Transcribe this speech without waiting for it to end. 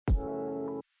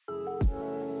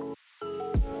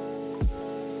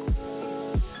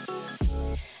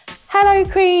Hello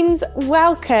Queens,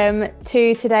 welcome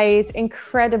to today's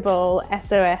incredible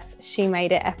SOS She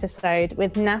Made It episode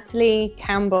with Natalie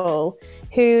Campbell,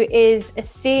 who is a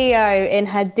CEO in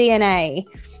her DNA.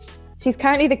 She's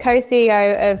currently the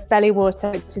co-CEO of Belly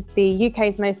Water, which is the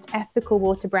UK's most ethical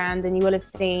water brand, and you will have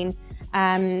seen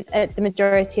at the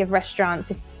majority of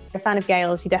restaurants. If you're a fan of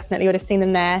Gales, you definitely would have seen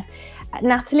them there.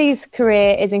 Natalie's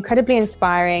career is incredibly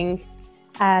inspiring.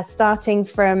 Starting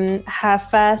from her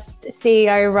first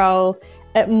CEO role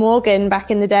at Morgan back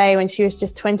in the day when she was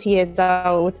just 20 years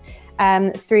old,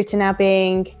 through to now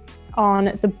being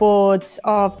on the boards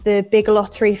of the Big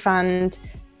Lottery Fund,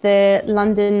 the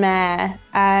London Mayor,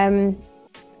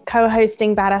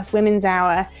 co-hosting Badass Women's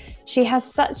Hour. She has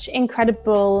such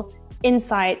incredible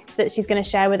insights that she's going to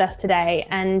share with us today.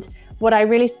 And what I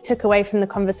really took away from the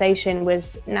conversation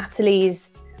was Natalie's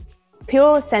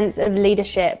pure sense of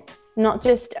leadership, not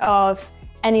just of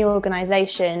any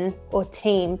organization or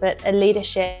team, but a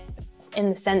leadership in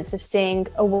the sense of seeing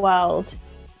a world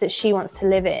that she wants to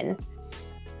live in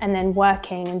and then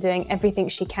working and doing everything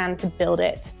she can to build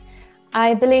it.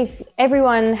 I believe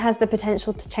everyone has the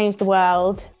potential to change the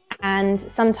world, and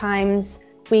sometimes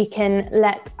we can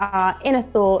let our inner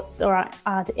thoughts or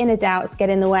our inner doubts get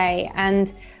in the way.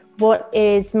 And what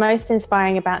is most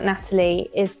inspiring about Natalie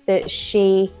is that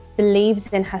she believes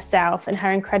in herself and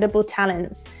her incredible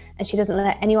talents, and she doesn't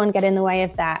let anyone get in the way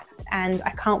of that. And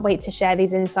I can't wait to share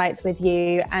these insights with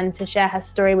you and to share her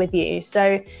story with you.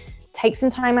 So take some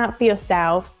time out for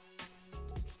yourself,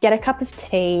 get a cup of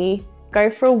tea, go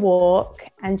for a walk,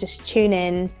 and just tune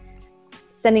in.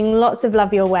 Sending lots of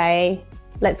love your way.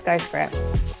 Let's go for it.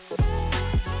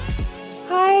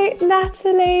 Hi,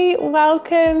 Natalie.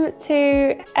 Welcome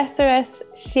to SOS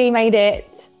She Made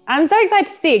It. I'm so excited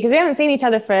to see you because we haven't seen each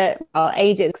other for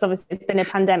ages, because obviously it's been a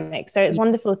pandemic. So it's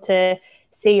wonderful to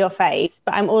see your face.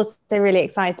 But I'm also really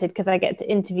excited because I get to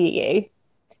interview you,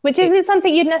 which isn't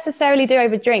something you'd necessarily do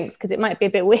over drinks because it might be a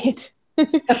bit weird.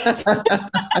 Last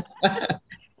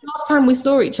time we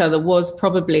saw each other was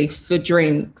probably for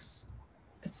drinks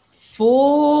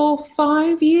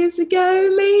 4-5 years ago,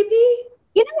 maybe.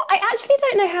 You know, I actually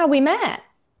don't know how we met.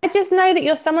 I just know that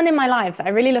you're someone in my life that I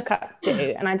really look up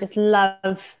to, and I just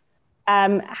love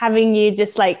having you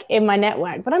just like in my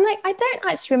network. But I'm like, I don't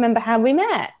actually remember how we met.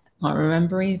 I can't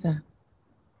remember either.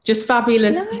 Just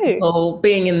fabulous people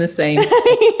being in the same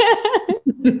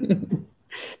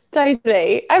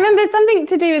Totally. I remember something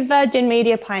to do with Virgin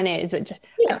Media Pioneers, which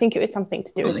I think it was something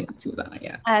to do with that,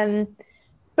 yeah.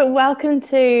 But welcome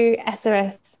to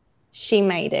SOS She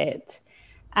Made It.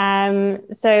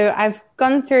 So I've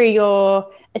gone through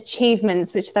your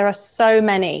achievements, which there are so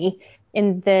many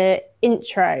in the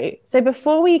intro. So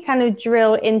before we kind of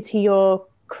drill into your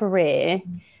career,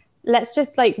 let's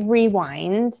just like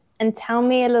rewind and tell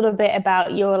me a little bit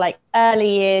about your like early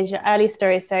years, your early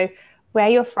story. So where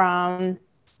you're from,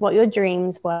 what your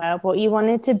dreams were, what you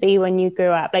wanted to be when you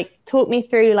grew up. Like talk me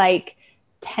through like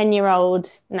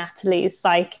 10-year-old Natalie's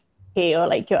psyche or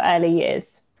like your early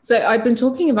years. So I've been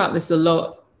talking about this a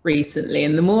lot recently,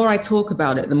 and the more I talk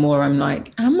about it, the more I'm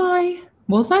like,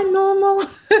 was I normal?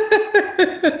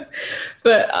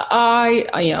 But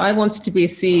I wanted to be a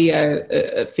CEO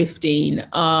at 15.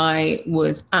 I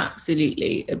was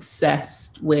absolutely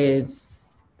obsessed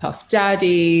with Puff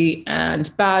Daddy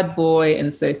and Bad Boy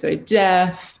and So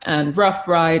Def and Rough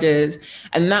Riders,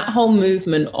 and that whole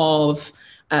movement of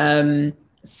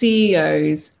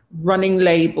CEOs running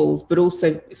labels, but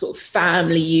also sort of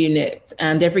family units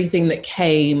and everything that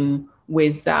came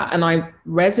with that. And I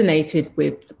resonated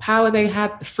with the power they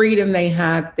had, the freedom they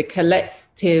had, the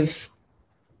collective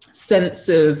sense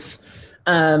of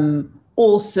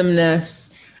awesomeness.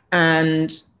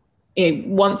 And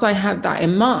once I had that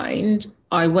in mind,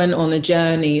 I went on a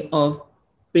journey of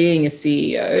being a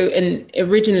CEO. And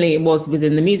originally it was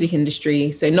within the music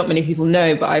industry. So not many people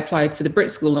know, but I applied for the Brit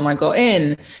School and I got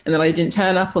in, and then I didn't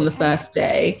turn up on the first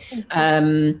day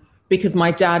because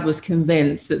my dad was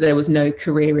convinced that there was no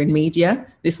career in media.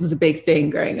 This was a big thing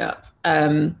growing up.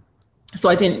 So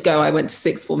I didn't go, I went to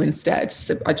sixth form instead.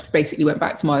 So I just basically went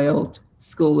back to my old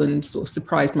school and sort of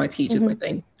surprised my teachers by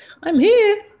saying, I'm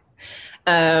here.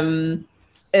 And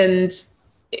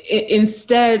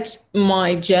instead,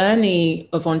 my journey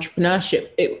of entrepreneurship,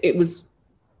 it was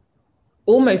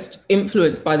almost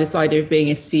influenced by this idea of being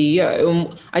a CEO.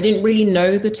 And I didn't really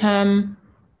know the term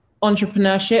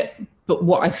entrepreneurship, but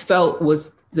what I felt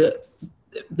was the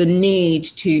need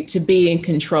to be in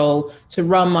control, to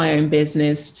run my own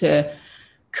business, to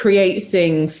create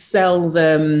things, sell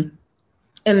them,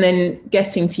 And then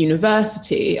getting to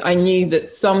university, I knew that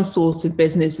some sort of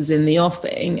business was in the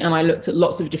offing, and I looked at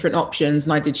lots of different options,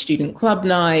 and I did student club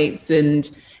nights, and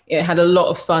it had a lot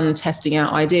of fun testing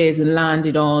out ideas, and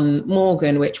landed on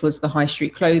Morgan, which was the high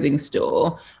street clothing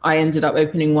store. I ended up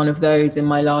opening one of those in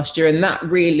my last year, and that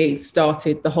really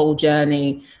started the whole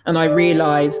journey. And I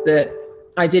realized that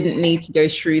I didn't need to go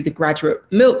through the graduate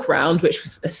milk round, which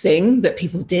was a thing that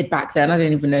people did back then. I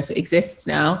don't even know if it exists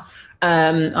now.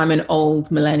 I'm an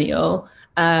old millennial.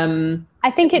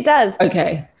 I think it does.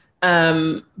 Okay.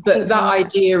 But that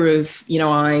idea of, you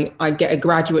know, I get a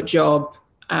graduate job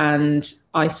and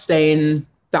I stay in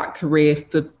that career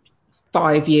for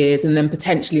 5 years and then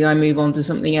potentially I move on to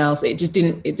something else. It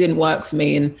didn't work for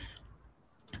me. And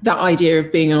that idea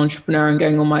of being an entrepreneur and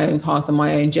going on my own path and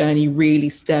my own journey really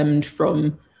stemmed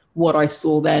from what I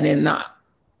saw then in that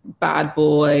bad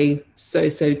boy, so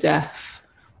deaf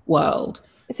world.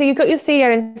 So you got your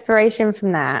CEO inspiration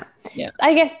from that. Yeah.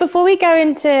 I guess before we go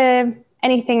into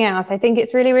anything else, I think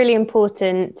it's really, really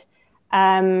important,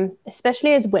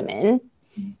 especially as women,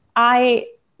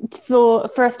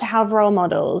 for us to have role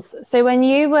models. So when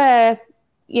you were,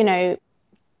 you know,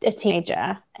 a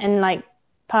teenager and like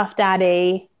Puff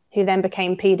Daddy, who then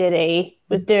became P. Diddy,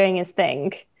 was doing his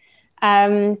thing,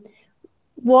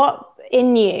 what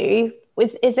in you,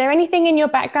 is there anything in your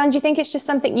background? Do you think it's just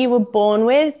something you were born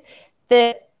with?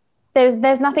 That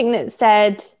there's nothing that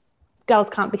said girls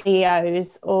can't be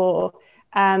CEOs or,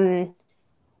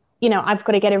 you know, I've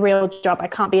got to get a real job. I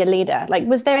can't be a leader. Like,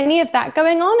 was there any of that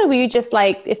going on? Or were you just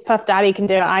like, if Puff Daddy can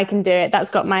do it, I can do it.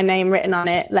 That's got my name written on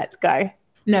it. Let's go.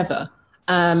 Never.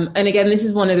 And again, this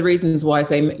is one of the reasons why I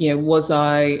say, you know, was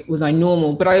I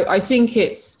normal? But I think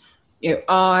it's, you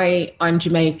know, I'm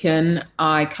Jamaican.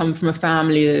 I come from a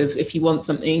family of, if you want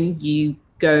something, you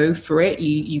go for it,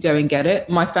 you go and get it.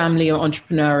 My family are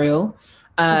entrepreneurial.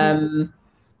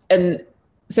 And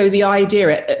so the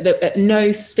idea at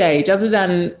no stage, other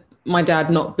than my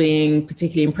dad not being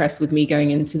particularly impressed with me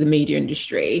going into the media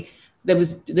industry,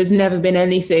 there's never been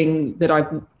anything that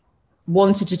I've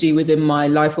wanted to do within my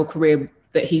life or career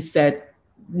that he said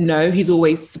no. He's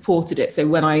always supported it. So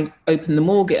when I opened the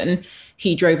Morgan,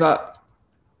 he drove up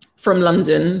from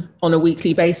London on a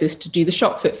weekly basis to do the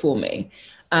shop fit for me.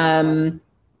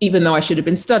 Even though I should have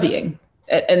been studying.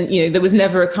 And, you know, there was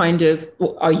never a kind of,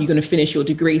 well, are you going to finish your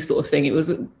degree sort of thing? It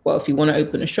was, well, if you want to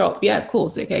open a shop, yeah, of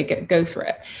course, okay, go for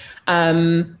it.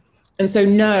 And so,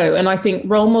 no, and I think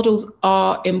role models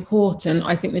are important.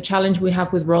 I think the challenge we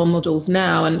have with role models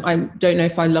now, and I don't know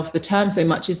if I love the term so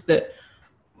much, is that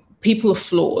people are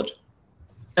flawed.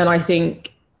 And I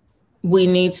think we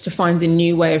need to find a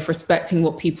new way of respecting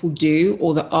what people do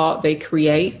or the art they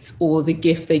create or the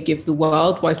gift they give the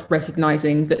world, whilst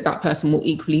recognizing that that person will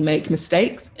equally make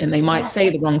mistakes and they might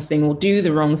say the wrong thing or do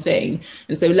the wrong thing.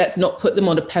 And so let's not put them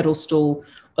on a pedestal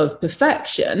of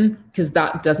perfection, because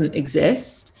that doesn't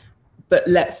exist, but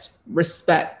let's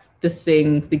respect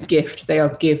the gift they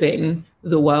are giving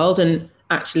the world. And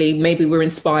actually, maybe we're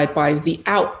inspired by the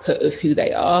output of who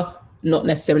they are, not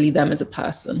necessarily them as a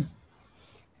person.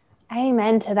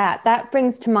 Amen to that. That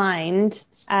brings to mind,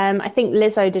 I think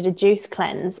Lizzo did a juice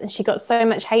cleanse and she got so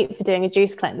much hate for doing a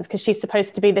juice cleanse because she's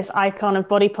supposed to be this icon of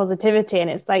body positivity. And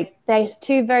it's like, they're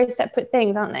two very separate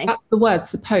things, aren't they? That's the word,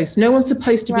 supposed. No one's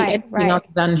supposed to be anything other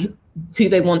than who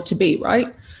they want to be,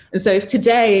 right? And so if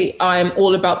today I'm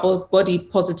all about body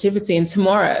positivity and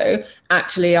tomorrow,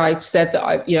 actually I've said that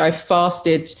I've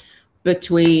fasted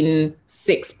between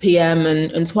 6 p.m.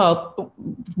 and 12,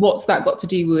 what's that got to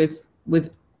do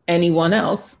with anyone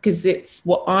else? Because it's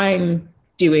what I'm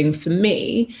doing for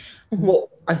me. Mm-hmm. What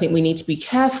I think we need to be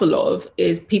careful of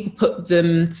is people put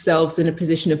themselves in a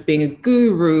position of being a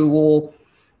guru,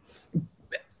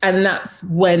 and that's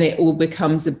when it all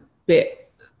becomes a bit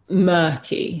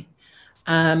murky.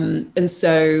 And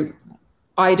so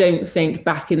I don't think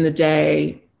back in the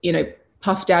day, you know,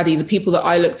 Puff Daddy, the people that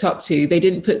I looked up to, they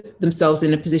didn't put themselves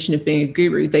in a position of being a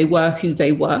guru. They were who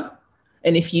they were.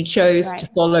 And if you chose to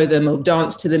follow them or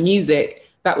dance to the music,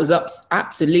 that was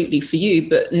absolutely for you.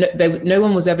 But no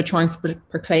one was ever trying to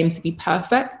proclaim to be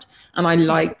perfect. And I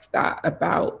liked that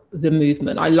about the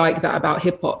movement. I like that about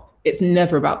hip hop. It's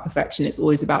never about perfection. It's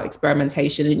always about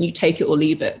experimentation, and you take it or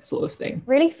leave it sort of thing.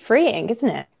 Really freeing, isn't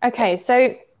it? Okay,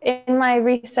 so in my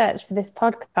research for this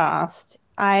podcast,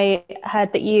 I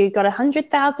heard that you got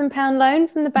 £100,000 loan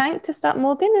from the bank to start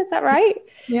Morgan. Is that right?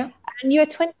 Yeah. And you were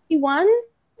 21?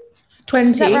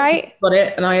 20. Is that right? Got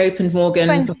it. And I opened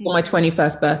Morgan before my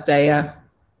 21st birthday, yeah.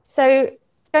 So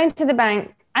going to the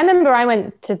bank, I remember I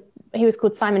went to he was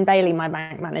called Simon Bailey, my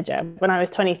bank manager, when I was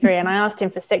 23, and I asked him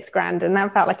for £6,000, and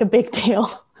that felt like a big deal.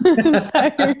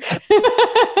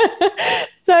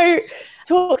 So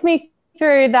talk me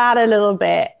through that a little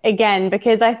bit again,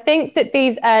 because I think that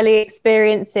these early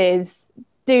experiences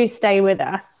do stay with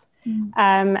us,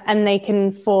 and they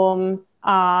can form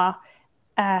our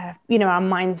our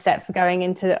mindset for going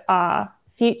into our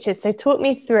future. So talk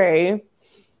me through.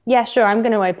 Yeah, sure, I'm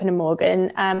going to open a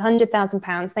Morgan,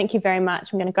 £100,000. Thank you very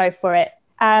much. I'm going to go for it.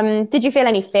 Did you feel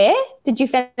any fear? Did you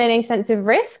feel any sense of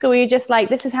risk? Or were you just like,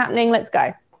 this is happening, let's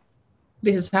go?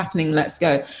 This is happening, let's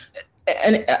go.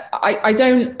 And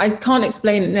I can't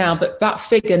explain it now, but that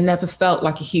figure never felt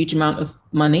like a huge amount of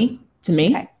money to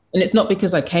me. Okay. And it's not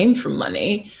because I came from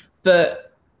money, but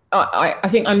I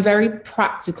think I'm very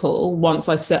practical once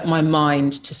I set my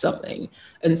mind to something.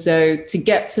 And so to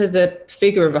get to the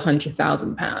figure of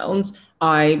 £100,000,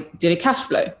 I did a cash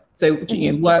flow. So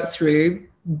work through,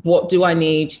 what do I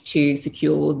need to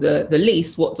secure the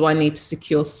lease? What do I need to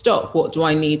secure stock? What do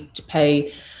I need to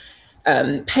pay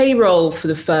payroll for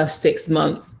the first 6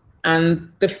 months?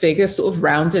 And the figure sort of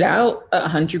rounded out at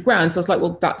 100 grand. So I was like,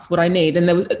 well, that's what I need. And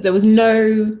there was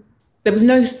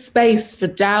no space for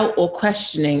doubt or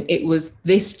questioning. It was,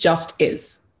 this just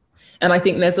is. And I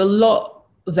think there's a lot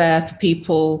there for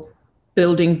people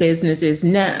building businesses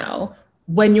now.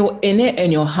 When you're in it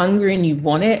and you're hungry and you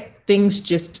want it, things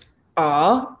just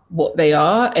are what they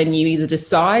are. And you either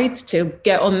decide to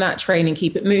get on that train and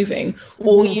keep it moving,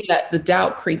 or you let the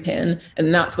doubt creep in.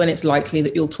 And that's when it's likely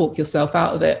that you'll talk yourself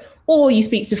out of it. Or you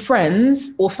speak to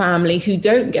friends or family who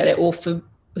don't get it, or for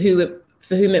whom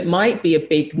it might be a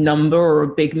big number or a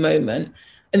big moment,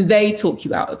 and they talk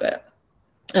you out of it.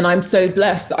 And I'm so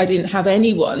blessed that I didn't have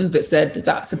anyone that said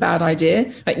that's a bad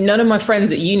idea. Like, none of my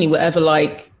friends at uni were ever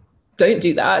like, don't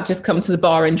do that, just come to the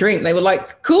bar and drink. They were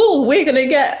like, cool, we're going to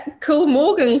get cool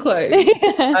Morgan clothes.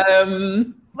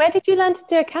 Where did you learn to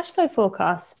do a cash flow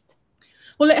forecast?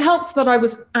 Well, it helped that I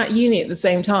was at uni at the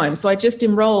same time. So I just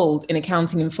enrolled in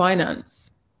accounting and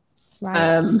finance.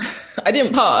 Right. I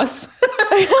didn't pass.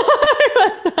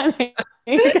 That's funny.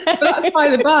 But that's by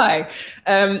the by.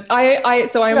 I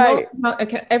enrolled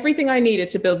everything I needed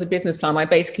to build the business plan. I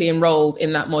basically enrolled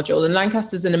in that module. And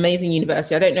Lancaster's an amazing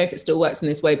university. I don't know if it still works in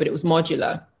this way, but it was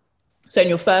modular. So in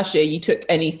your first year, you took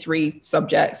any 3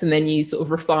 subjects and then you sort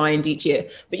of refined each year,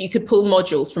 but you could pull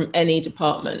modules from any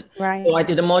department. Right. So I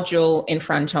did a module in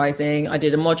franchising. I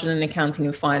did a module in accounting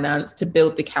and finance to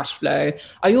build the cash flow.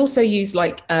 I also used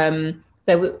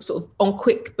there were sort of on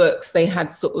QuickBooks, they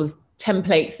had sort of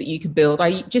templates that you could build.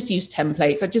 I just used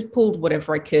templates. I just pulled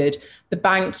whatever I could. The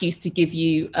bank used to give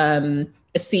you a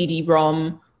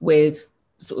CD-ROM with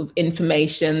sort of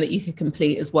information that you could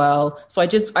complete as well. So I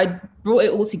brought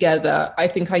it all together. I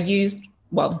think I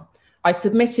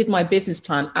submitted my business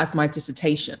plan as my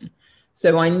dissertation.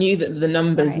 So I knew that the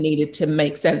numbers needed to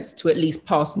make sense to at least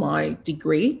pass my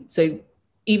degree. So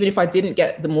even if I didn't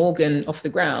get the Morgan off the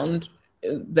ground,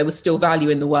 there was still value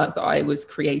in the work that I was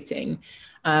creating.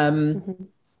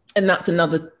 And that's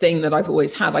another thing that I've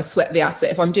always had. I sweat the asset.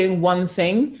 If I'm doing one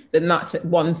thing, then that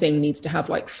one thing needs to have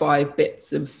like 5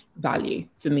 bits of value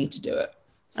for me to do it.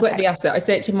 Sweat the asset. I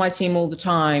say it to my team all the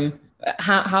time.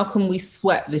 How can we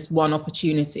sweat this one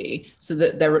opportunity so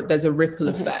that there's a ripple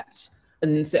effect?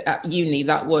 And so at uni,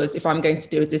 that was, if I'm going to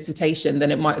do a dissertation,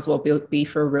 then it might as well be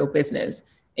for a real business.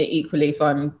 Equally, if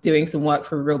I'm doing some work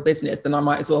for a real business, then I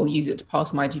might as well use it to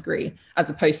pass my degree, as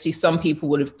opposed to some people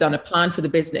would have done a plan for the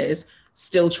business,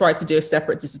 still tried to do a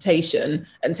separate dissertation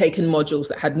and taken modules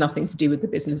that had nothing to do with the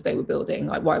business they were building.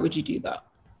 Like, why would you do that?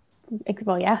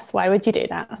 Well, yes, why would you do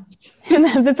that? And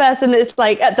then the person that's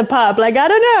like at the pub, like, I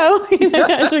don't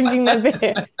know, drinking their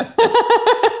beer.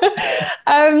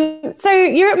 So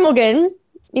you're at Morgan,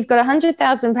 you've got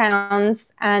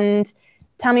 £100,000, and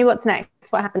tell me what's next.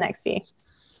 What happened next for you?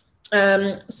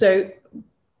 So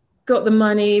got the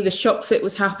money, the shop fit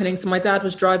was happening. So my dad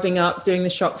was driving up, doing the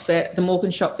shop fit. The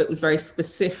Morgan shop fit was very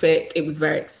specific. It was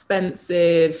very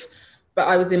expensive, but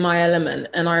I was in my element.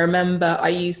 And I remember I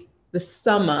used the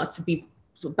summer to be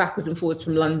sort of backwards and forwards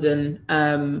from London,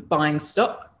 buying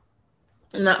stock.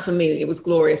 And that for me, it was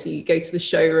glorious. You go to the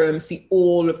showroom, see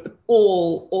all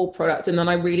products. And then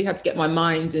I really had to get my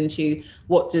mind into,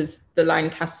 what does the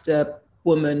Lancaster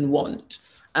woman want?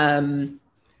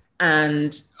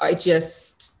 And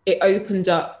it opened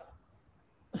up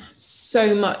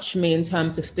so much for me in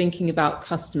terms of thinking about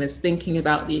customers, thinking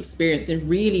about the experience, and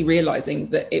really realizing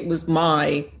that it was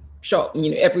my shop.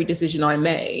 Every decision I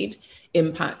made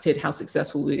impacted how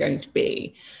successful we were going to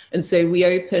be. And so we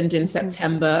opened in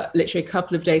September, literally a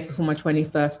couple of days before my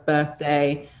 21st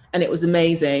birthday. And it was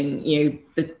amazing.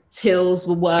 tills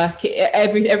were working,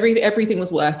 everything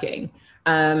was working.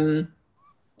 And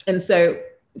so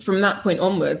from that point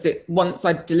onwards, once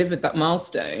I delivered that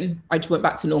milestone, I just went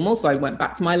back to normal. So I went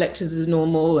back to my lectures as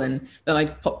normal, and then I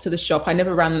popped to the shop. I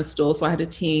never ran the store, so I had a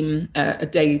team, a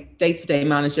day-to-day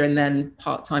manager, and then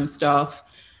part-time staff.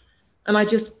 And I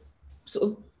just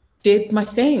sort of did my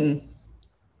thing,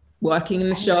 working in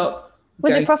the shop.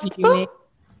 Was it profitable?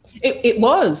 It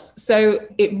was. So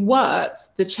it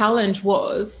worked. The challenge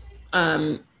was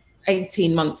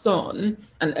 18 months on,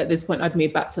 and at this point I'd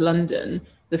moved back to London,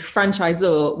 the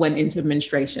franchisor went into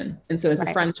administration. And so as a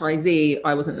franchisee,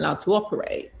 I wasn't allowed to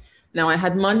operate. Now I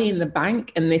had money in the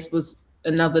bank, and this was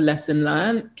another lesson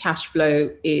learned. Cash flow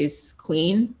is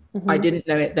queen. I didn't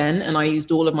know it then. And I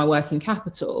used all of my working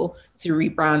capital to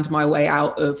rebrand my way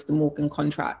out of the Morgan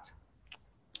contract.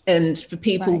 And for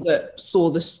people that saw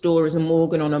the store as a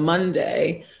Morgan on a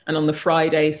Monday, and on the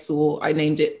Friday I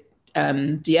named it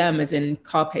DM, as in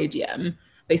Carpe Diem.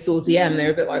 They saw DM, they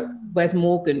were a bit like, where's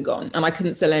Morgan gone? And I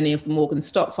couldn't sell any of the Morgan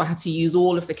stock. So I had to use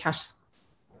all of the cash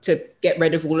to get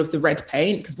rid of all of the red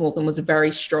paint, because Morgan was a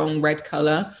very strong red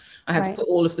color. I had to put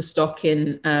all of the stock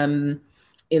in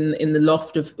the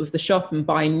loft of the shop and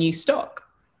buy new stock.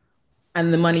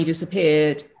 And the money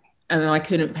disappeared, and I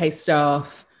couldn't pay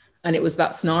staff. And it was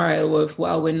that scenario of,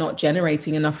 well, we're not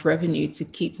generating enough revenue to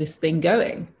keep this thing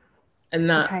going. And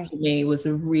that for me was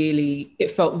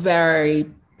it felt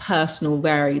very personal,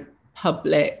 very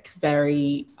public,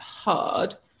 very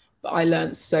hard. But I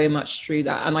learned so much through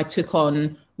that. And I took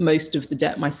on most of the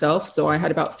debt myself. So I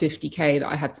had about 50K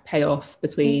that I had to pay off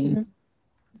between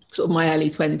sort of my early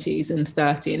 20s and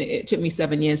 30. And it took me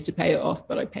 7 years to pay it off,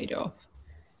 but I paid it off.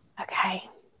 Okay.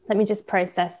 Let me just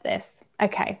process this.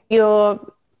 Okay.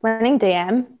 You're running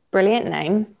DM, brilliant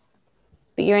name,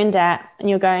 but you're in debt and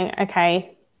you're going,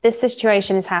 okay, this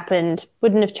situation has happened,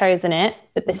 wouldn't have chosen it,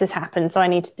 but this has happened, so I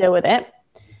need to deal with it.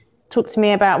 Talk to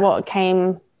me about what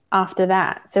came after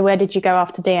that. So where did you go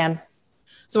after DM?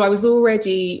 So I was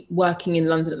already working in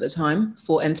London at the time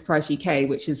for Enterprise UK,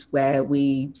 which is where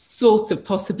we sort of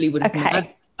possibly would have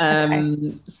met.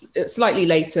 Slightly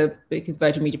later, because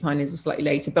Virgin Media Pioneers was slightly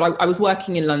later, but I was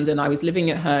working in London. I was living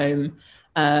at home,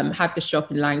 had the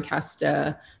shop in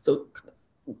Lancaster, so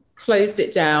closed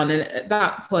it down. And at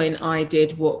that point I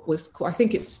did what was, I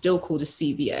think it's still called a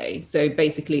CVA. So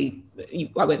basically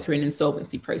I went through an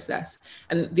insolvency process,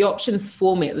 and the options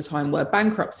for me at the time were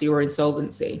bankruptcy or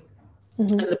insolvency.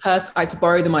 And the person, I had to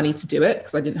borrow the money to do it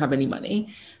because I didn't have any money.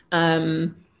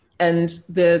 And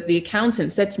the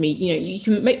accountant said to me, you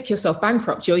can make yourself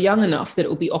bankrupt. You're young enough that it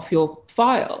will be off your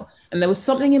file. And there was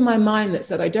something in my mind that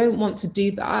said, I don't want to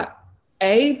do that.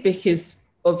 Because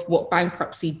of what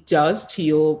bankruptcy does to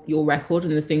your record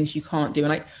and the things you can't do.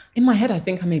 And in my head, I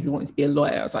think I maybe wanted to be a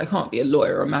lawyer. I was like, I can't be a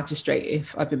lawyer or a magistrate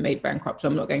if I've been made bankrupt, so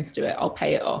I'm not going to do it. I'll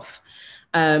pay it off.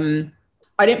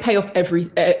 I didn't pay off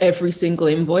every single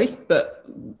invoice, but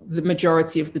the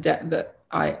majority of the debt that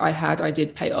I had, I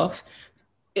did pay off.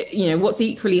 What's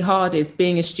equally hard is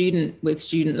being a student with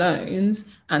student loans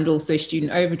and also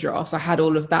student overdrafts. I had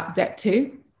all of that debt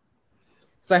too.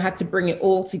 So I had to bring it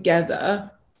all together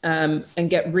and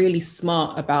get really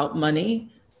smart about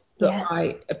money. But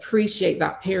I appreciate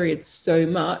that period so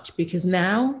much, because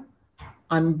now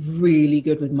I'm really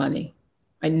good with money.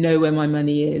 I know where my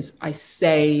money is. I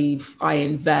save, I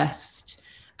invest.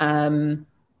 And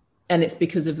it's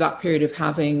because of that period of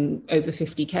having over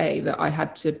 50K that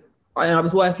I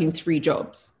was working 3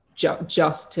 jobs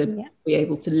just to be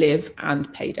able to live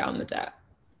and pay down the debt.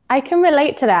 I can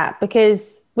relate to that,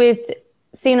 because with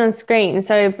Seen on Screen,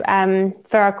 so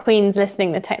for our queens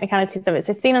listening, the technicalities of it.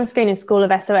 So Seen on Screen and School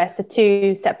of SOS are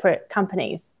 2 separate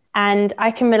companies. And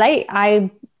I can relate. I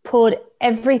poured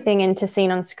everything into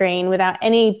Seen on Screen without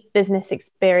any business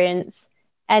experience.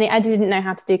 And I didn't know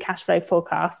how to do cash flow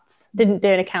forecasts, didn't do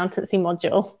an accountancy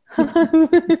module.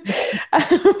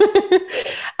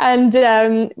 And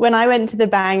when I went to the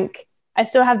bank, I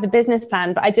still have the business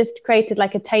plan, but I just created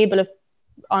like a table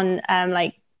on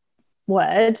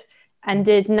Word, and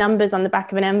did numbers on the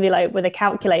back of an envelope with a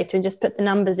calculator and just put the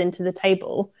numbers into the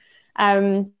table.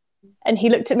 And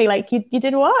he looked at me like, you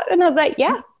did what? And I was like,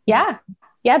 yeah,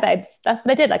 babes, that's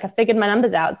what I did. Like, I figured my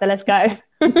numbers out, so let's go.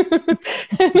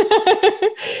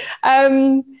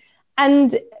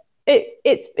 And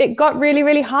it got really,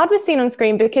 really hard with Seen on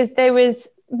Screen, because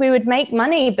we would make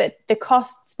money, but the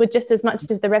costs were just as much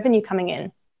as the revenue coming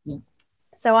in.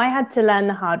 So I had to learn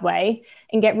the hard way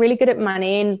and get really good at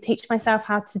money and teach myself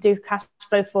how to do cash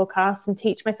flow forecasts and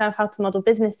teach myself how to model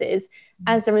businesses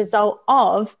as a result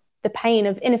of the pain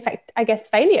of, in effect, I guess,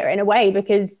 failure in a way,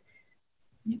 because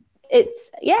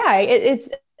it's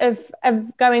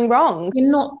of going wrong.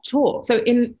 You're not taught. So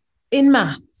in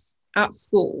maths at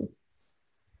school,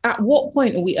 at what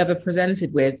point are we ever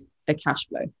presented with a cash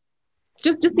flow?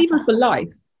 Just even for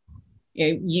life.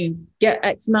 You know, you get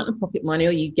X amount of pocket money,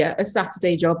 or you get a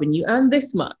Saturday job and you earn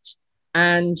this much,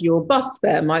 and your bus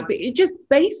fare might be just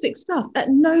basic stuff. At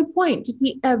no point did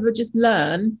we ever just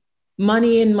learn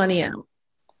money in, money out.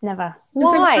 Never.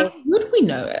 Why? So how would we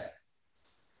know it?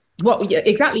 What, yeah,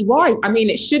 exactly why? I mean,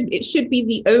 it should be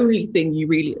the only thing you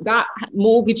really, that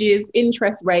mortgages,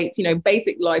 interest rates, you know,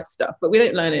 basic life stuff, but we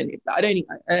don't learn any of that. I don't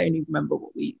even remember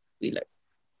what we learned.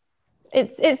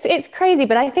 It's crazy,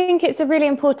 but I think it's a really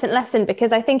important lesson,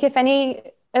 because I think if any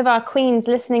of our queens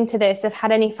listening to this have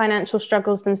had any financial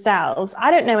struggles themselves,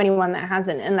 I don't know anyone that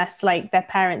hasn't, unless like their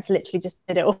parents literally just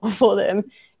did it all for them.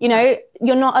 You know,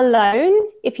 you're not alone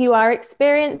if you are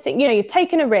experiencing, you know, you've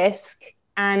taken a risk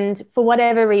and for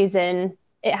whatever reason,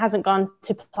 it hasn't gone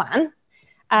to plan.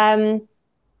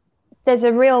 There's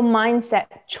a real mindset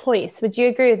choice. Would you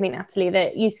agree with me, Natalie,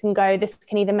 that you can go, this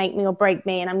can either make me or break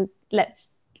me, and let's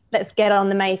get on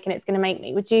the make and it's going to make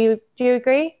me? Do you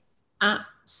agree?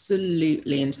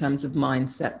 Absolutely, in terms of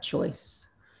mindset choice.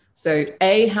 So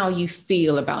how you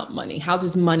feel about money. How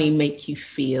does money make you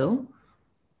feel?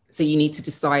 So you need to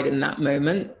decide in that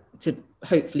moment to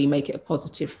hopefully make it a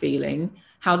positive feeling.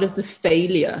 How does the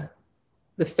failure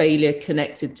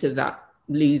connected to that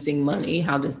losing money,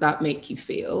 how does that make you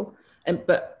feel?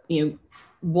 But you know,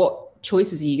 what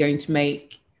choices are you going to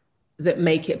make that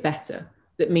make it better?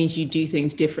 That means you do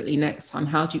things differently next time.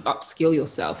 How do you upskill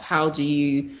yourself? How do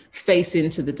you face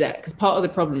into the debt? Because part of the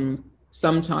problem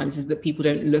sometimes is that people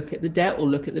don't look at the debt or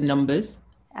look at the numbers.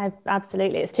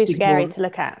 Absolutely, it's too scary to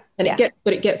look at. And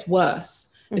it gets worse.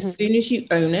 Mm-hmm. As soon as you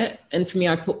own it, and for me,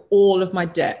 I put all of my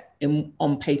debt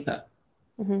on paper,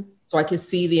 mm-hmm. so I could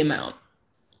see the amount.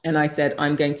 And I said,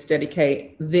 I'm going to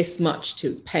dedicate this much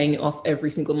to paying it off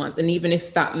every single month. And even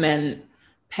if that meant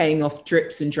paying off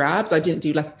drips and drabs, I didn't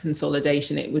do like a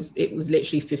consolidation. It was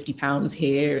literally £50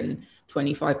 here and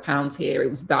 £25 here. It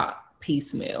was that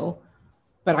piecemeal,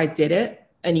 but I did it.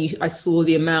 And I saw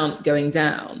the amount going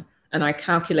down, and I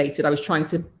calculated, I was trying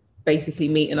to basically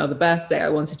meet another birthday. I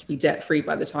wanted to be debt free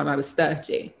by the time I was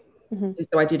 30. Mm-hmm. And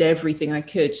so I did everything I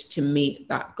could to meet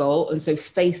that goal. And so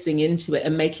facing into it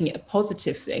and making it a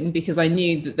positive thing, because I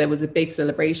knew that there was a big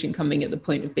celebration coming at the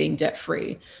point of being debt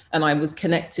free. And I was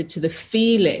connected to the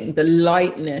feeling, the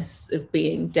lightness of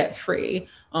being debt free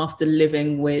after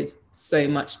living with so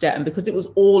much debt. And because it was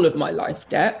all of my life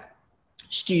debt,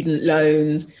 student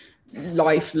loans,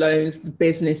 life loans, the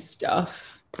business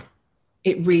stuff,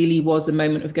 it really was a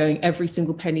moment of going, every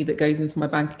single penny that goes into my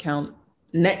bank account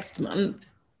next month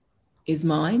is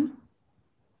mine.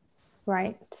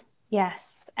 Right.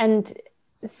 Yes. And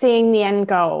seeing the end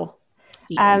goal.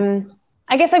 Yeah.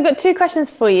 I guess I've got two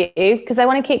questions for you, because I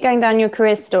want to keep going down your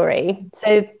career story.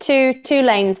 So two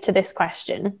lanes to this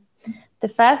question. The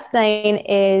first lane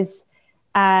is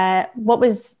what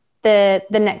was the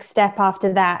next step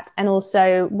after that? And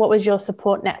also, what was your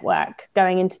support network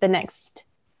going into the next,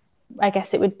 I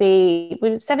guess it would be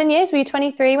 7 years? Were you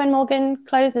 23 when Morgan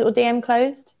closed or DM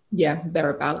closed? Yeah,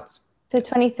 thereabouts. So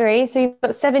 23. So you've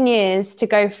got 7 years to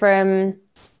go from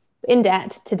in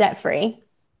debt to debt free.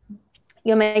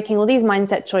 You're making all these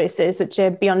mindset choices, which are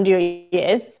beyond your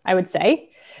years, I would say.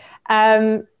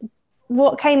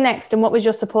 What came next, and what was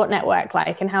your support network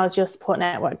like, and how has your support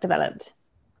network developed?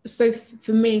 So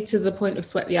for me, to the point of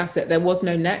Sweat the Asset, there was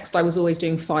no next. I was always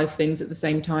doing 5 things at the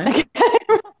same time. Okay.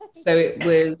 So it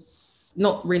was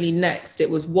not really next. It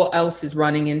was what else is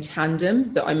running in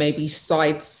tandem that I maybe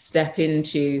sidestep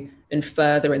into and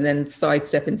further, and then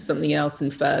sidestep into something else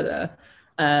and further.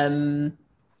 And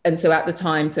so at the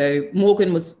time, so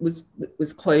Morgan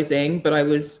was closing, but I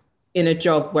was in a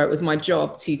job where it was my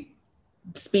job to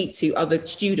speak to other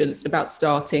students about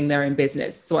starting their own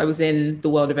business. So I was in the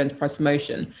world of enterprise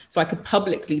promotion, so I could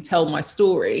publicly tell my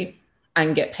story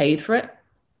and get paid for it,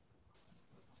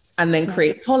 and then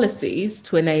create policies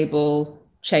to enable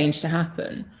change to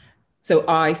happen. So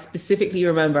I specifically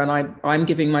remember, and I'm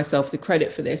giving myself the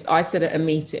credit for this, I said at a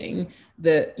meeting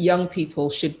that young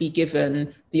people should be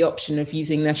given the option of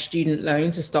using their student loan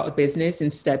to start a business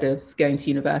instead of going to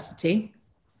university.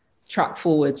 Track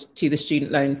forward to the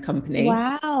student loans company.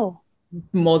 Wow.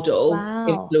 Model. Wow.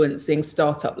 Influencing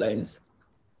startup loans.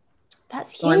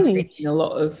 That's huge. So I'm taking a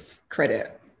lot of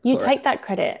credit. You take that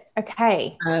credit.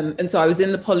 Okay. And so I was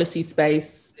in the policy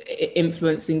space,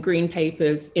 influencing green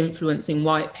papers, influencing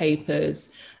white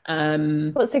papers.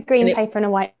 What's a green paper and a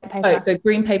white paper? Oh, so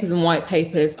green papers and white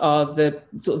papers are the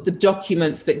sort of the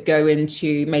documents that go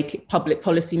into make public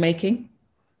policy making.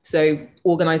 So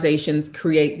organizations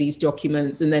create these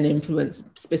documents and then influence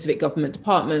specific government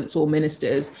departments or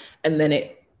ministers, and then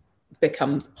it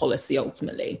becomes policy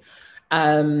ultimately.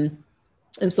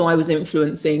 And so I was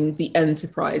influencing the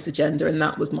enterprise agenda, and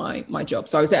that was my job.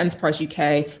 So I was at Enterprise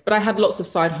UK, but I had lots of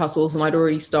side hustles and I'd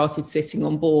already started sitting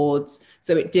on boards.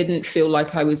 So it didn't feel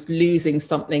like I was losing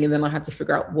something and then I had to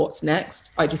figure out what's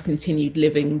next. I just continued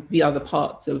living the other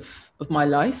parts of my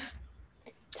life.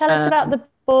 Tell us about the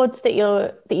boards that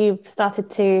you've started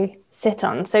to sit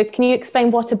on. So can you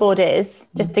explain what a board is,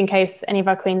 just in case any of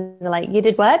our queens are like, you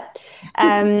did what?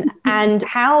 And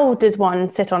how does one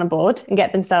sit on a board and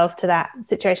get themselves to that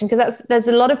situation? Because there's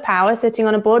a lot of power sitting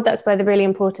on a board. That's where the really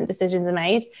important decisions are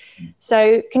made.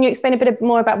 So can you explain a bit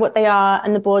more about what they are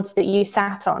and the boards that you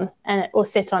sat on or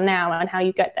sit on now and how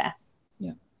you get there?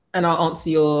 Yeah. And I'll answer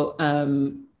your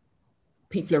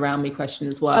people around me question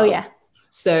as well. Oh, yeah.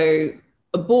 So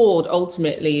a board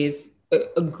ultimately is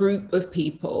a group of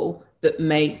people that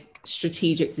make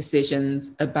strategic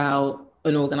decisions about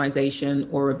an organization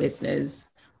or a business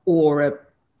or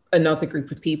another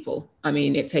group of people. I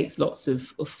mean, it takes lots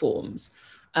of forms.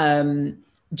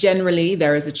 Generally,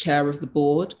 there is a chair of the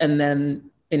board, and then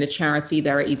in a charity,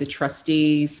 there are either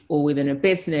trustees, or within a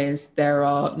business, there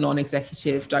are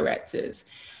non-executive directors.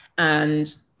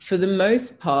 And for the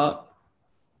most part,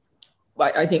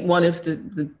 I think one of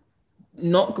the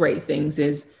not great things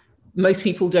is most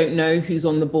people don't know who's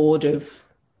on the board of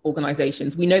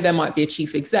organizations. We know there might be a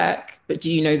chief exec, but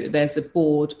do you know that there's a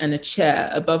board and a chair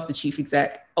above the chief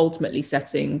exec ultimately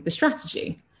setting the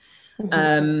strategy?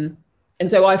 Mm-hmm.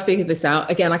 And so I figured this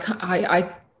out. Again, I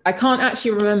can't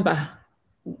actually remember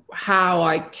how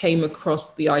I came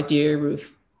across the idea of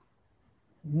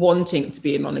wanting to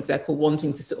be a non-exec or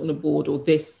wanting to sit on a board or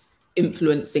this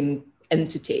influencing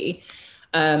entity.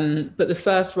 But the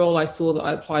first role I saw that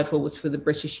I applied for was for the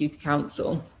British Youth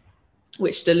Council,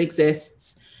 which still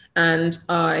exists. And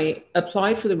I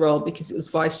applied for the role because it was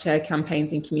vice chair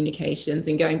campaigns and communications,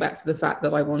 and going back to the fact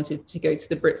that I wanted to go to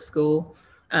the Brit School,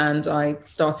 and I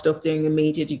started off doing a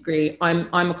media degree. I'm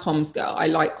a comms girl. I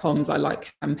like comms, I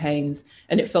like campaigns,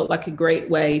 and it felt like a great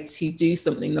way to do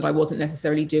something that I wasn't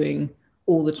necessarily doing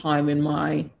all the time in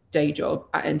my day job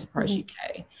at Enterprise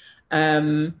UK.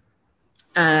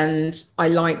 And I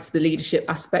liked the leadership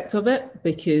aspect of it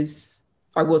because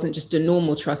I wasn't just a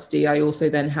normal trustee. I also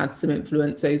then had some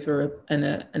influence over an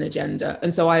agenda.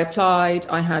 And so I applied.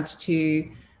 I had to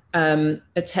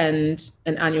attend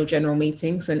an annual general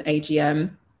meeting, so an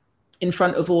AGM, in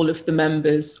front of all of the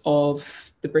members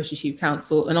of the British Youth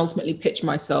Council, and ultimately pitch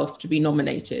myself to be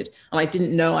nominated. And I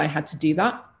didn't know I had to do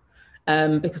that.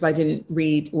 Because I didn't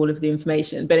read all of the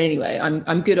information. But anyway,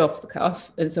 I'm good off the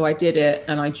cuff. And so I did it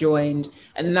and I joined,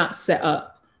 and that set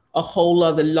up a whole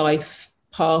other life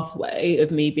pathway of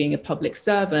me being a public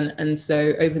servant. And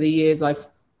so over the years, I've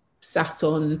sat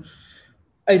on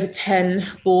over 10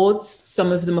 boards.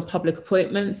 Some of them are public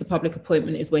appointments. A public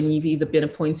appointment is when you've either been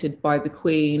appointed by the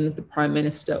Queen, the Prime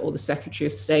Minister, or the Secretary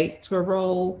of State to a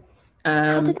role.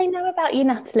 How do they know about you,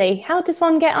 Natalie? How does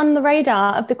one get on the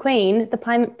radar of the Queen, the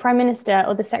Prime Minister,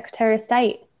 or the Secretary of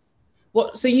State?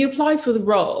 So you apply for the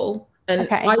role, and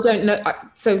okay. I don't know.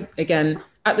 So again,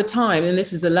 at the time, and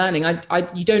this is a learning,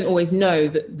 you don't always know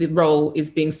that the role is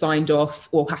being signed off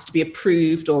or has to be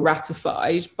approved or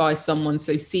ratified by someone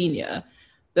so senior.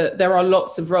 That there are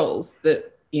lots of roles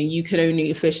that you can only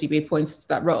officially be appointed to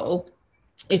that role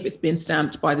if it's been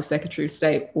stamped by the Secretary of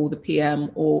State or the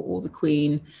PM or the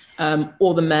Queen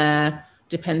or the Mayor,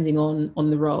 depending on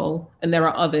the role. And there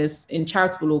are others in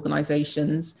charitable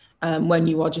organisations when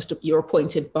you're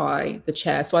appointed by the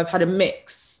chair. So I've had a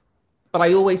mix, but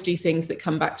I always do things that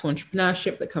come back to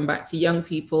entrepreneurship, that come back to young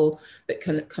people, that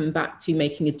can come back to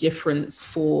making a difference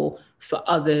for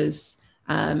others.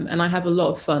 And I have a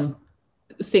lot of fun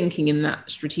thinking in that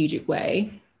strategic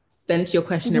way. Then to your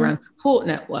question around support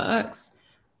networks,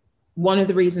 one of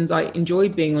the reasons I enjoy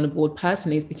being on a board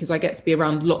personally is because I get to be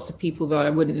around lots of people that I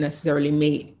wouldn't necessarily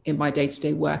meet in my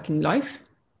day-to-day working life.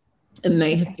 And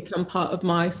they have become part of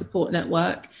my support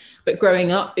network. But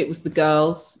growing up, it was the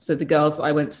girls. So the girls that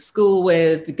I went to school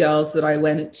with, the girls that I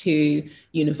went to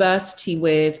university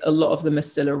with, a lot of them are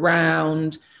still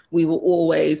around. We were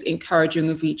always encouraging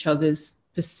of each other's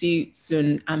pursuits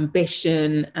and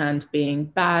ambition and being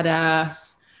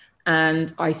badass.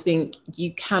 And I think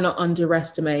you cannot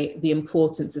underestimate the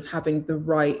importance of having the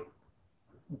right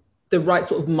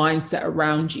sort of mindset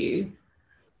around you,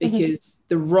 because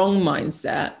the wrong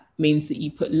mindset means that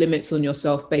you put limits on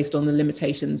yourself based on the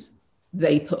limitations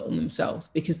they put on themselves,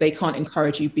 because they can't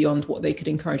encourage you beyond what they could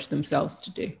encourage themselves to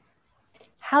do.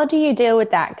 How do you deal with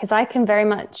that? Because I can very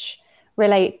much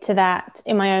relate to that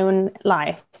in my own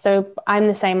life. So I'm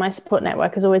the same. My support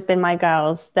network has always been my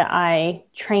girls that I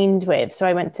trained with. So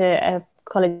I went to a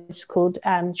college called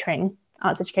Tring,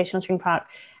 Arts Educational Tring Park.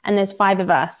 And there's 5 of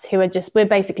us who are we're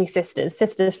basically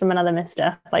sisters from another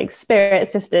mister, like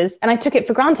spirit sisters. And I took it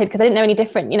for granted because I didn't know any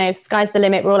different. You know, sky's the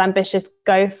limit. We're all ambitious,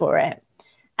 go for it.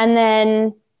 And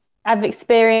then I've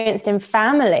experienced in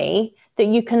family that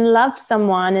you can love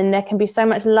someone and there can be so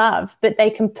much love, but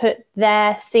they can put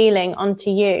their ceiling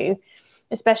onto you,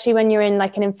 especially when you're in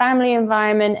like an in-family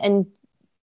environment and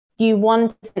you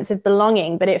want a sense of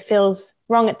belonging, but it feels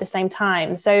wrong at the same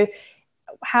time. So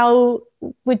how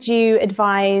would you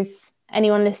advise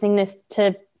anyone listening this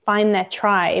to find their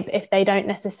tribe if they don't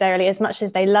necessarily, as much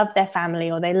as they love their family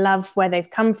or they love where they've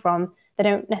come from, they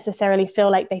don't necessarily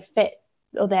feel like they fit,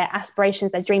 or their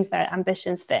aspirations, their dreams, their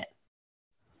ambitions fit?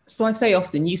 So I say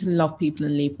often, you can love people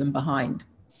and leave them behind.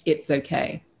 It's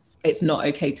okay. It's not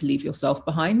okay to leave yourself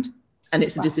behind. And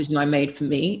it's a decision I made for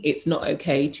me. It's not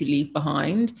okay to leave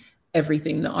behind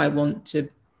everything that I want to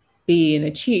be and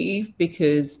achieve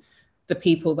because the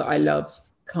people that I love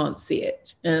can't see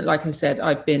it. And like I said,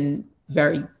 I've been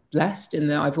very blessed in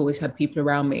that I've always had people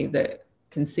around me that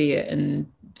can see it and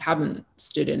haven't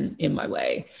stood in my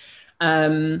way.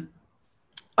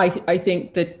 I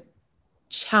think the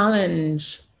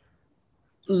challenge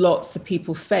lots of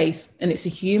people face, and it's a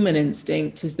human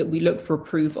instinct, is that we look for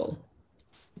approval.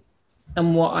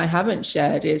 And what I haven't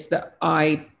shared is that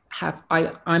I'm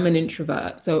an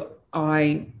introvert. So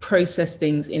I process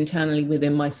things internally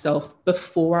within myself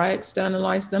before I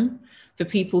externalize them. For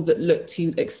people that look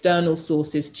to external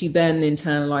sources to then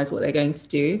internalize what they're going to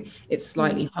do, it's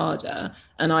slightly harder.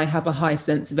 And I have a high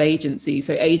sense of agency.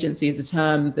 So agency is a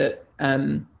term that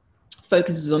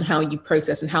focuses on how you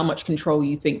process and how much control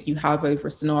you think you have over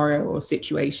a scenario or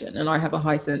situation. And I have a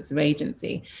high sense of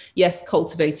agency. Yes,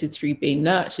 cultivated through being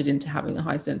nurtured into having a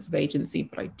high sense of agency,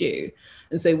 but I do.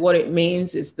 And so what it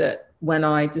means is that when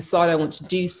I decide I want to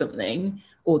do something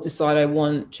or decide I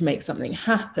want to make something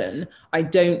happen, I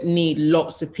don't need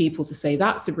lots of people to say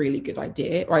that's a really good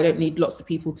idea, or I don't need lots of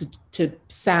people to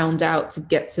sound out to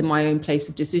get to my own place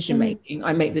of decision making.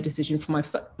 I make the decision for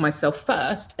myself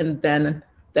first, and then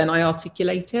I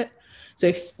articulate it. So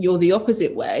if you're the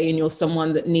opposite way and you're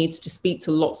someone that needs to speak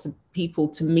to lots of people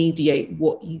to mediate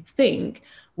what you think,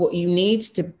 what you need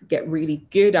to get really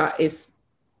good at is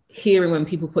hearing when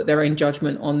people put their own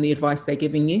judgment on the advice they're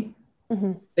giving you.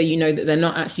 Mm-hmm. So you know that they're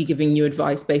not actually giving you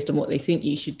advice based on what they think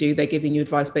you should do. They're giving you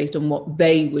advice based on what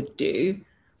they would do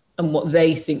and what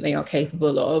they think they are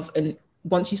capable of. And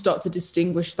once you start to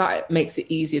distinguish that, it makes it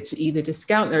easier to either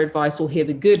discount their advice or hear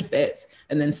the good bits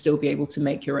and then still be able to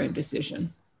make your own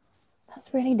decision.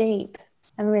 That's really deep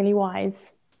and really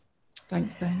wise.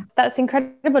 Thanks, Ben. That's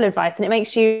incredible advice. And it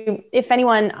makes you, if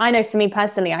anyone, I know for me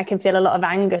personally, I can feel a lot of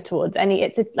anger towards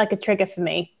like a trigger for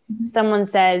me. Mm-hmm. Someone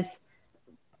says,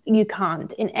 you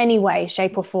can't in any way,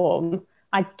 shape or form,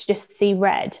 I just see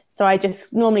red. So I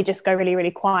just normally just go really,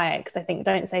 really quiet because I think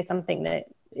don't say something that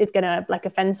is going to like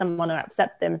offend someone or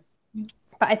upset them. Mm.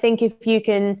 But I think if you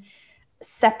can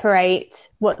separate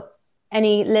what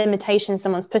any limitations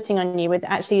someone's putting on you with,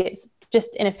 actually it's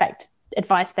just in effect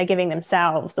advice they're giving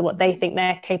themselves or what they think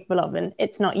they're capable of, and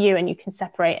it's not you, and you can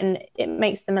separate, and it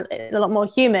makes them a lot more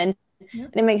human. Yeah.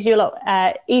 And it makes you a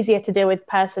lot easier to deal with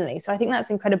personally. So I think that's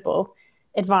incredible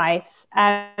advice.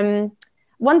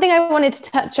 One thing I wanted to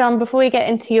touch on before we get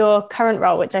into your current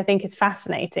role, which I think is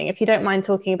fascinating, if you don't mind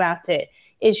talking about it,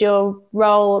 is your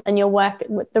role and your work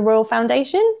with the Royal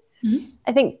Foundation. Mm-hmm.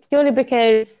 I think purely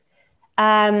because,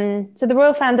 so the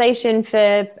Royal Foundation,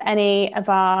 for any of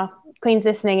our Queens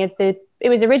listening, it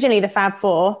was originally the Fab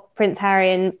Four, Prince Harry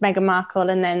and Meghan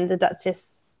Markle, and then the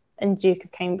Duchess and Duke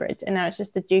of Cambridge, and now it's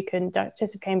just the Duke and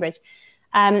Duchess of Cambridge.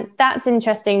 That's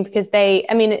interesting because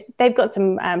they've got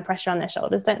some pressure on their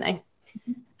shoulders, don't they?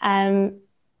 Mm-hmm.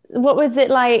 What was it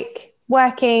like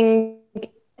working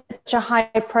at such a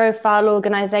high-profile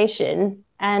organisation,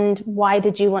 and why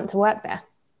did you want to work there?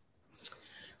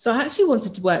 So I actually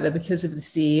wanted to work there because of the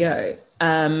CEO.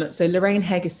 So Lorraine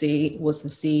Heggessey was the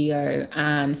CEO.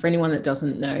 And for anyone that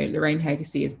doesn't know, Lorraine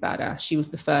Heggessey is badass. She was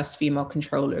the first female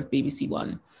controller of BBC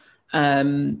One.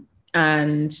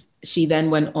 And she then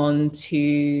went on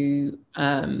to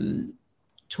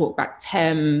Talkback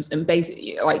Thames and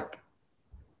basically like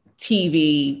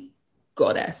TV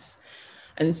goddess.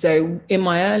 And so in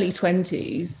my early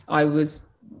 20s, I was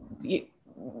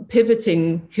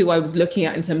pivoting who I was looking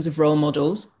at in terms of role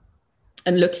models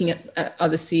and looking at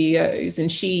other CEOs.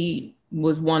 And she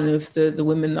was one of the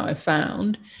women that I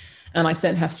found. And I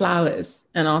sent her flowers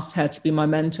and asked her to be my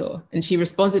mentor. And she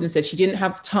responded and said she didn't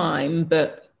have time,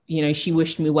 but she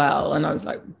wished me well. And I was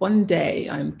like, one day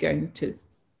I'm going to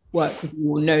work with you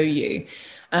or know you.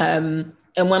 And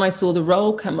when I saw the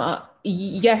role come up,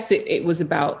 yes, it was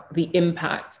about the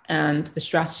impact and the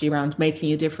strategy around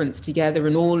making a difference together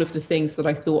and all of the things that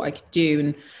I thought I could do.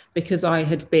 And because I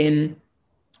had been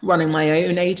running my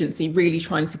own agency, really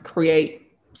trying to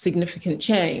create significant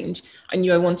change, I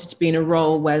knew I wanted to be in a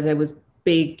role where there was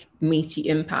big, meaty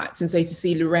impact. And so to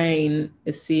see Lorraine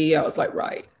as CEO, I was like,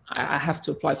 right, I have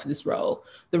to apply for this role.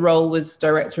 The role was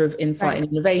Director of Insight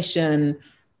and Innovation.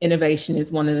 Innovation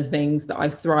is one of the things that I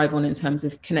thrive on in terms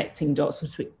of connecting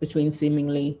dots between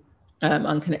seemingly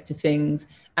unconnected things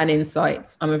and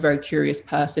insights. I'm a very curious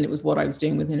person. It was what I was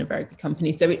doing within a very good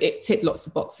company. So it ticked lots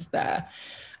of boxes there.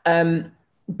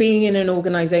 Being in an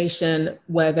organization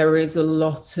where there is a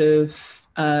lot of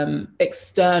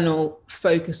external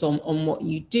focus on what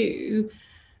you do,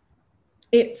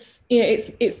 it's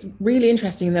really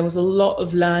interesting. And there was a lot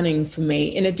of learning for me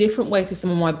in a different way to some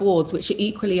of my boards, which are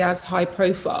equally as high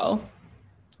profile,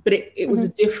 but it was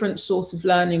a different sort of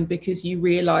learning, because you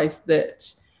realize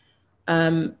that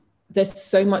there's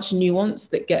so much nuance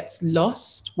that gets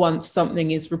lost once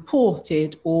something is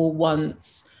reported or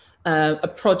once a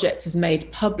project is made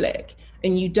public,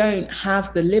 and you don't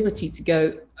have the liberty to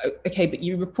go, okay, but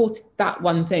you reported that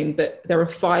one thing, but there are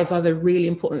 5 other really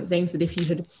important things that if you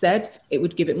had said, it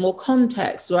would give it more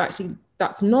context, or actually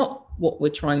that's not what we're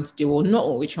trying to do or not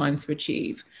what we're trying to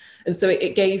achieve. And so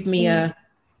it gave me a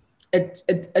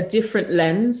different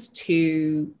lens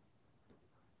to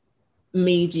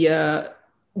media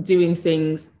doing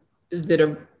things that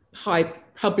are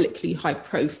publicly high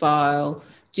profile,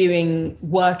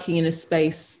 working in a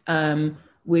space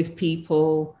with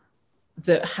people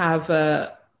that have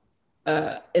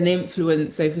an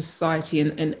influence over society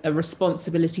and a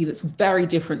responsibility that's very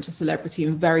different to celebrity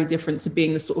and very different to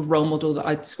being the sort of role model that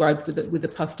I described with the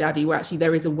Puff Daddy, where actually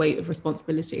there is a weight of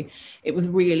responsibility. It was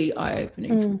really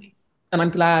eye-opening for me. And I'm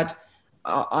glad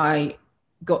I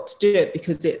got to do it,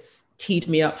 because it's teed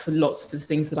me up for lots of the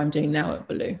things that I'm doing now at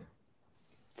Baloo.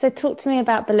 So talk to me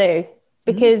about Baloo,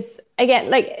 because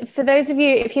again, like for those of you,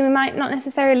 if you might not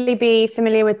necessarily be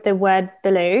familiar with the word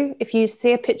Baloo, if you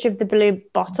see a picture of the Baloo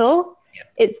bottle,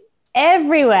 it's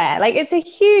everywhere. Like it's a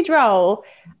huge role.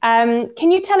 Can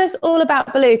you tell us all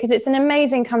about Baloo? Because it's an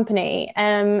amazing company,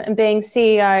 and being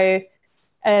CEO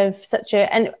of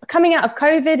and coming out of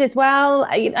COVID as well.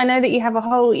 I know that you have a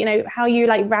whole, how you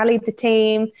like rallied the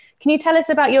team. Can you tell us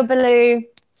about your Baloo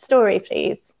story,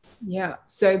 please? Yeah,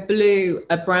 so Baloo,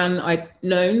 a brand that I'd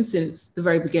known since the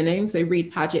very beginning. So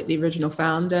Reed Paget, the original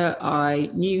founder, I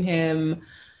knew him,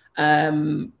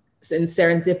 and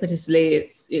serendipitously,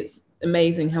 it's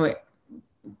amazing how it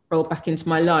rolled back into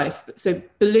my life. So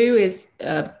Baloo is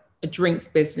a drinks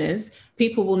business.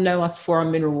 People will know us for our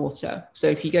mineral water. So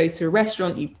if you go to a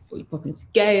restaurant, you pop into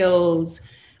Gale's,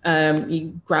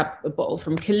 you grab a bottle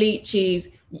from Kalichi's,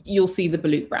 you'll see the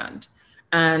Baloo brand.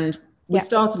 And we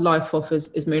started life off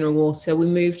as mineral water. We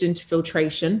moved into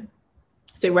filtration.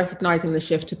 So recognizing the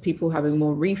shift to people having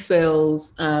more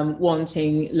refills,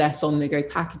 wanting less on-the-go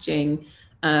packaging,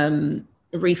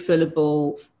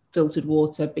 refillable filtered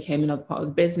water became another part of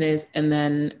the business. And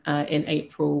then in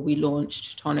April, we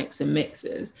launched tonics and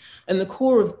mixers. And the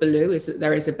core of Baloo is that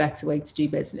there is a better way to do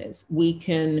business. We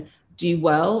can do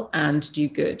well and do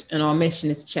good. And our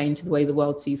mission is to change the way the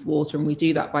world sees water. And we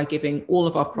do that by giving all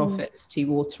of our profits to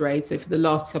WaterAid. So for the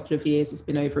last couple of years, it's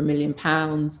been over £1 million.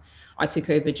 I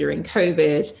took over during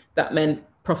COVID. That meant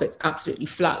profits absolutely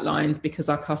flatlined because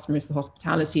our customer is the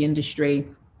hospitality industry.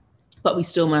 But we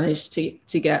still managed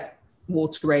to get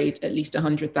WaterAid at least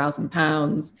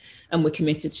 £100,000. And we're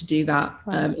committed to do that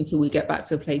until we get back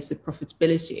to a place of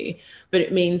profitability. But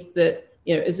it means that,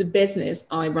 as a business,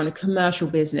 I run a commercial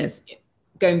business.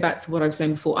 Going back to what I was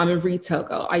saying before, I'm a retail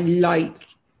girl. I like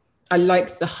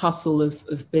the hustle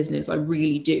of business. I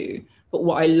really do. But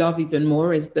what I love even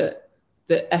more is that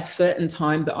the effort and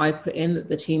time that I put in, that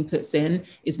the team puts in,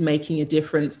 is making a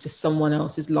difference to someone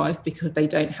else's life because they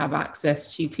don't have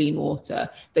access to clean water.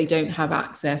 They don't have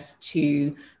access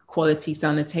to quality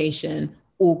sanitation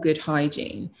or good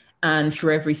hygiene. And for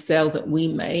every sale that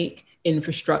we make,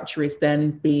 infrastructure is then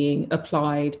being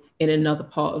applied in another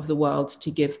part of the world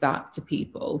to give that to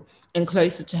people. And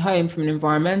closer to home, from an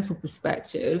environmental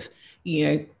perspective,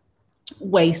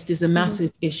 waste is a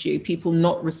massive issue. People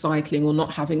not recycling or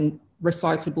not having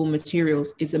recyclable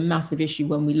materials is a massive issue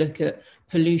when we look at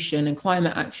pollution and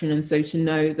climate action. And so to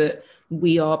know that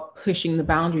we are pushing the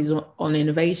boundaries on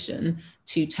innovation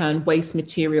to turn waste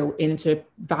material into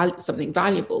something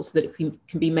valuable so that it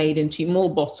can be made into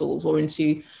more bottles or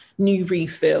into new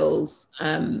refills,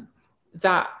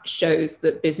 that shows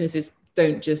that businesses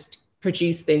don't just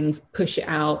produce things, push it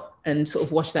out and sort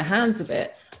of wash their hands of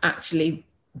it. Actually,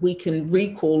 we can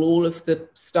recall all of the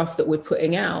stuff that we're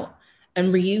putting out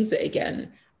and reuse it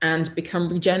again and become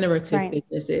regenerative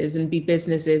businesses, and be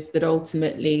businesses that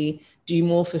ultimately do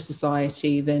more for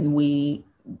society than we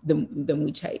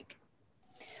take.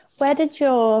 Where did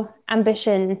your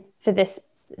ambition for this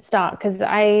start? Because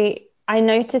I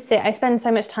noticed it. I spend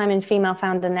so much time in female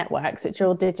founder networks, which are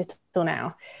all digital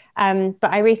now.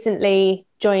 But I recently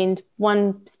joined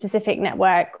one specific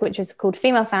network, which was called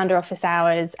Female Founder Office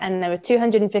Hours. And there were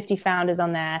 250 founders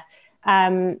on there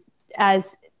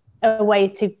as a way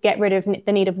to get rid of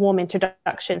the need of warm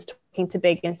introductions, talking to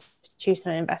big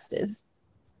institutional investors.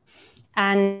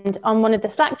 And on one of the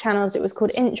Slack channels, it was called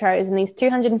Intros. And these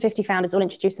 250 founders all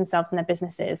introduced themselves and their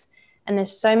businesses. And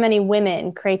there's so many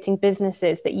women creating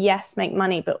businesses that, yes, make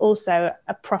money, but also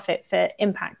a profit for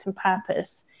impact and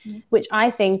purpose, which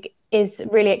I think is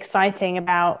really exciting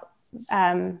about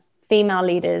female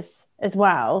leaders as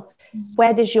well.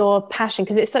 Where does your passion,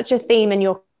 because it's such a theme in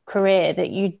your career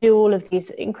that you do all of these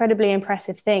incredibly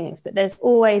impressive things, but there's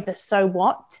always a so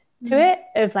what to it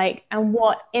of like, and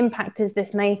what impact is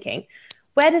this making?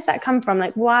 Where does that come from?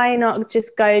 Like, why not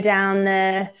just go down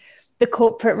the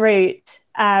corporate route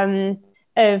and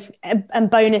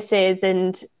bonuses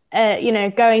and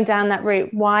going down that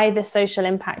route? Why the social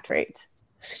impact route?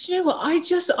 So, you know what,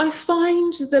 I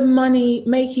find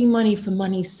making money for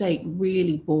money's sake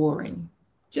really boring,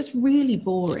 just really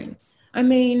boring. I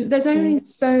mean, there's only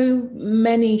so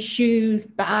many shoes,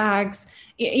 bags.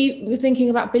 You're thinking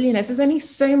about billionaires. There's only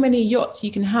so many yachts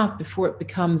you can have before it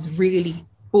becomes really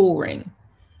boring.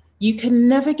 You can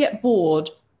never get bored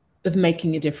of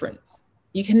making a difference.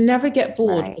 You can never get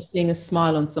bored of seeing a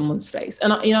smile on someone's face.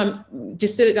 And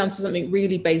distill it down to something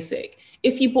really basic.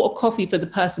 If you bought a coffee for the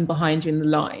person behind you in the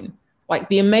line, like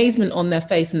the amazement on their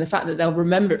face and the fact that they'll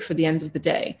remember it for the end of the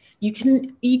day, you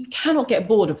cannot get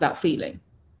bored of that feeling.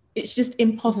 It's just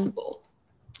impossible.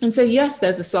 And so, yes,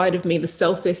 there's a side of me, the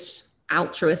selfish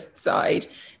altruist side,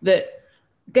 that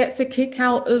gets a kick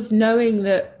out of knowing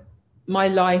that my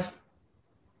life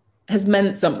has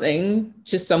meant something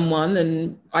to someone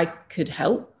and I could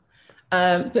help.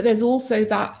 But there's also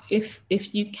that if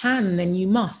you can, then you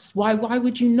must. Why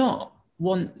would you not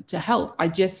want to help? I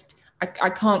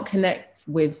can't connect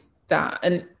with that.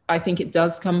 And I think it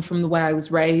does come from the way I was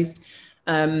raised.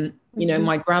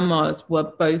 My grandmas were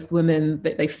both women,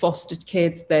 that they fostered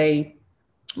kids, they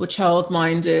were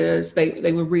childminders,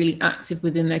 they were really active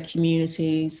within their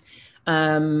communities.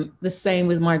 The same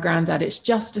with my granddad. It's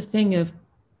just a thing of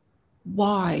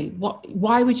why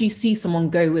would you see someone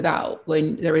go without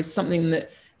when there is something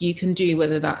that you can do,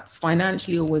 whether that's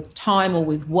financially or with time or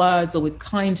with words or with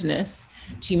kindness,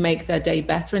 to make their day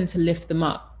better and to lift them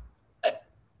up.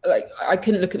 Like, I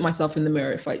couldn't look at myself in the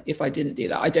mirror if I didn't do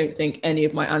that. I don't think any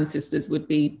of my ancestors would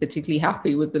be particularly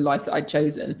happy with the life that I'd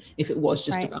chosen if it was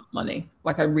just about money.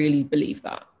 Like, I really believe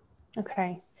that.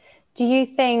 Okay. Do you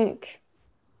think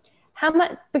how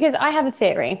much, because I have a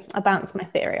theory, I'll bounce my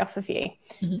theory off of you.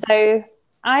 So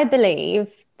I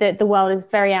believe that the world is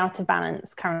very out of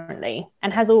balance currently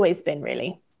and has always been,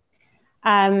 really.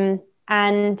 And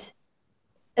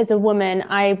as a woman,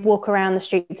 I walk around the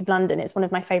streets of London. It's one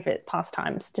of my favorite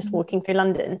pastimes, just walking through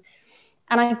London.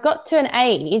 And I got to an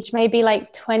age, maybe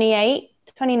like 28,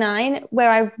 29, where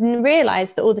I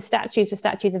realized that all the statues were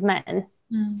statues of men,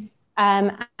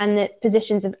 and the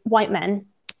positions of white men.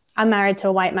 I'm married to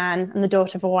a white man. I'm the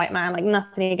daughter of a white man, like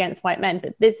nothing against white men,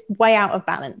 but this way out of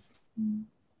balance.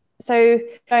 So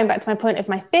going back to my point of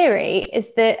my theory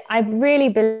is that I really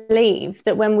believe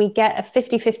that when we get a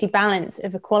 50-50 balance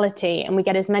of equality and we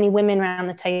get as many women around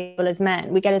the table as men,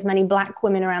 we get as many Black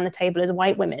women around the table as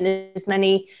white women, as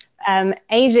many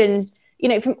Asian,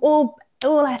 from all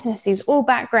ethnicities, all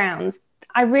backgrounds,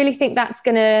 I really think that's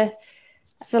going to,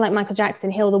 I feel like Michael Jackson,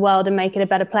 heal the world and make it a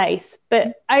better place.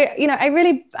 But I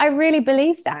really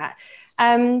believe that.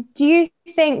 Do you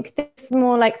think this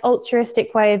more like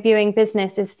altruistic way of viewing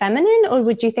business is feminine, or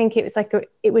would you think it was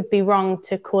it would be wrong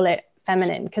to call it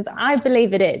feminine? Because I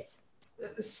believe it is.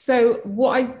 So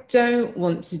what I don't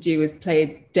want to do is play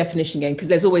a definition game, because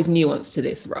there's always nuance to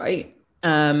this, right?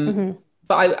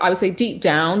 But I would say deep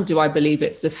down, do I believe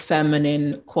it's a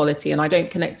feminine quality? And I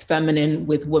don't connect feminine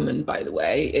with woman, by the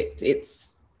way.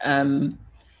 It's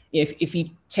if you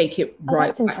take it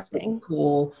right back to its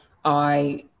core,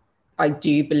 I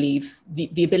do believe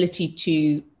the ability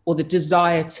to, or the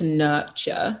desire to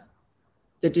nurture,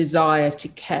 the desire to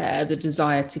care, the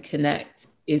desire to connect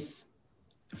is,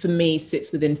 for me,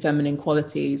 sits within feminine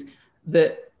qualities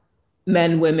that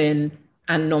men, women,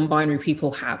 and non-binary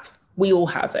people have. We all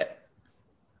have it.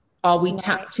 Are we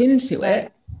tapped into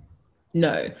it?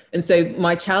 No. And so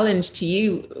my challenge to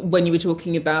you when you were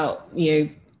talking about,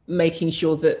 making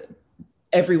sure that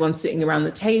everyone's sitting around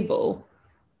the table,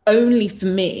 only for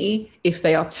me if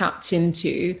they are tapped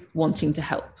into wanting to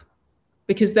help.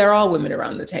 Because there are women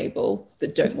around the table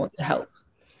that don't want to help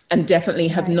and definitely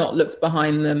have not looked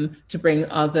behind them to bring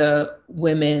other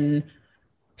women,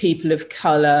 people of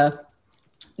color,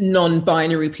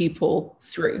 non-binary people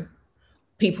through.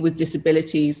 People with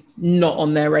disabilities, not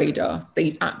on their radar.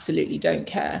 They absolutely don't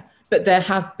care. But there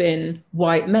have been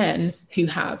white men who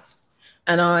have.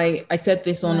 And I said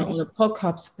this on a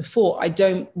podcast before, I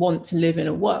don't want to live in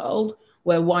a world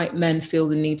where white men feel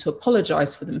the need to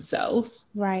apologize for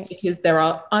themselves. Right. Because there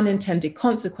are unintended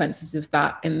consequences of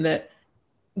that, in that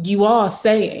you are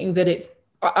saying that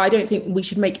I don't think we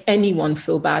should make anyone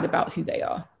feel bad about who they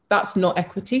are. That's not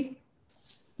equity.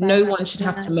 No one should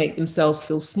have to make themselves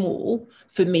feel small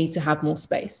for me to have more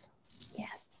space.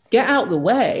 Yes. Get out the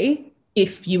way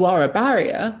if you are a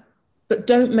barrier, but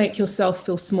don't make yourself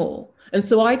feel small. And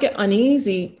so I get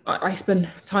uneasy. I spend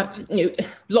time,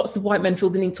 lots of white men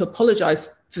feel the need to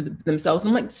apologize for themselves.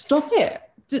 I'm like, stop it.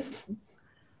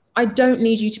 I don't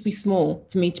need you to be small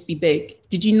for me to be big.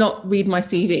 Did you not read my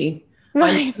CV?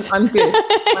 Right. I'm good.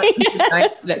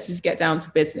 Let's just get down to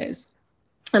business.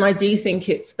 And I do think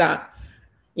it's that,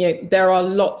 there are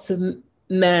lots of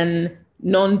men,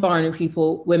 non-binary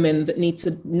people, women that need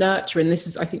to nurture. And this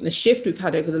is, I think, the shift we've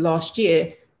had over the last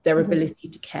year, their ability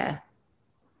to care.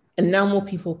 And now more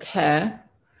people care.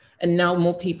 And now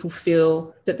more people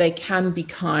feel that they can be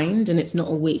kind and it's not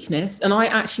a weakness. And I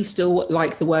actually still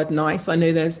like the word nice. I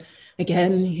know there's,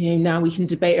 again, now we can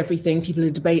debate everything. People are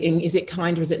debating, is it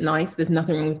kind or is it nice? There's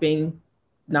nothing wrong with being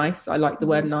nice. I like the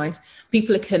word nice.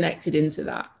 People are connected into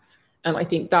that. And I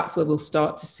think that's where we'll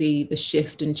start to see the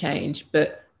shift and change.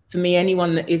 But for me,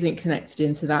 anyone that isn't connected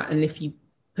into that, and if you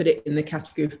put it in the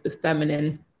category of the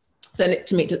feminine, then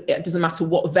to me, it doesn't matter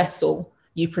what vessel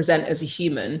you present as a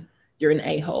human, you're an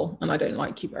a-hole, and I don't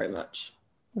like you very much.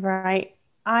 Right.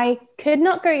 I could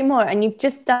not agree more. And you've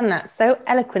just done that so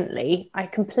eloquently. I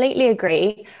completely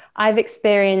agree. I've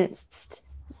experienced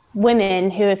women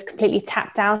who have completely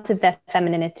tapped out of their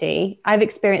femininity. I've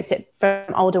experienced it from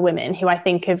older women who I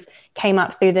think have came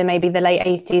up through maybe the late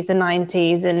 80s, the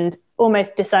 90s, and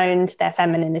almost disowned their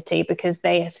femininity because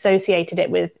they associated it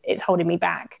with it's holding me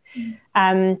back.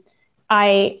 I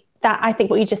think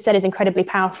what you just said is incredibly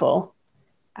powerful.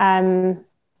 And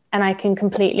I can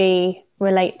completely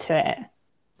relate to it.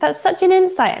 That's such an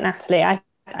insight, Natalie,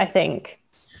 I think.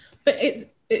 But it's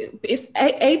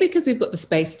because we've got the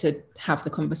space to have the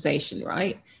conversation,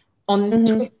 right? On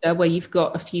Twitter, where you've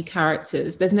got a few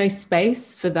characters, there's no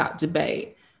space for that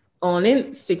debate. On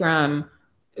Instagram,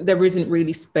 there isn't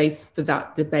really space for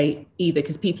that debate either,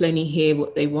 because people only hear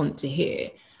what they want to hear.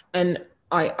 And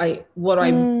I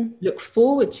look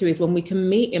forward to is when we can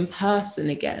meet in person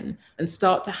again and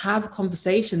start to have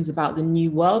conversations about the new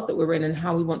world that we're in and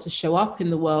how we want to show up in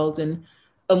the world, and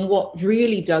what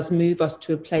really does move us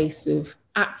to a place of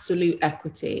absolute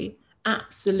equity,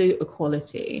 absolute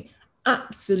equality,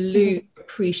 absolute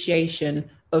appreciation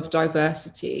of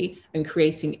diversity, and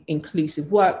creating inclusive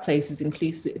workplaces,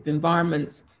 inclusive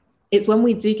environments. It's when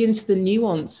we dig into the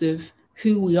nuance of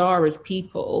who we are as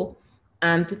people.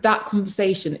 And that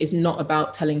conversation is not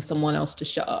about telling someone else to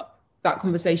shut up. That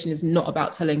conversation is not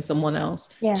about telling someone else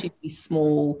to be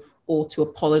small or to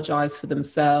apologize for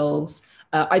themselves.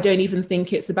 I don't even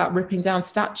think it's about ripping down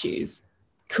statues.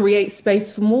 Create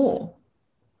space for more.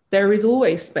 There is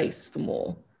always space for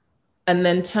more. And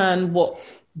then turn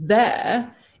what's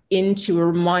there into a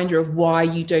reminder of why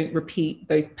you don't repeat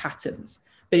those patterns.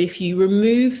 But if you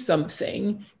remove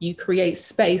something, you create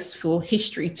space for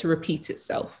history to repeat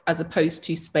itself, as opposed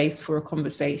to space for a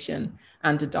conversation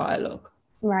and a dialogue.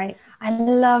 Right. I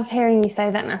love hearing you say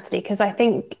that, Natalie, because I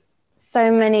think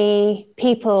so many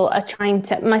people are trying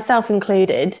to, myself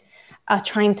included, are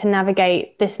trying to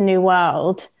navigate this new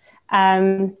world.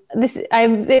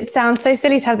 It sounds so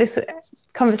silly to have this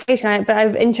conversation, but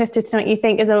I'm interested to know what you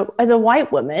think. As a white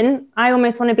woman, I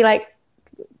almost want to be like,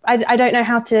 I don't know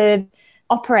how to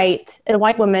operate as a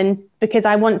white woman, because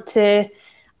I want to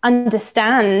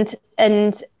understand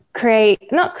and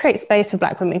not create space for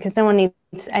Black women, because no one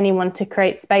needs anyone to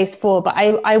create space for, but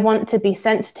I want to be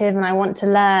sensitive and I want to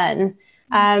learn.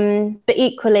 But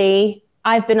equally,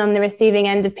 I've been on the receiving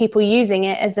end of people using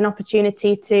it as an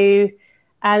opportunity to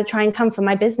try and come from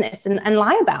my business and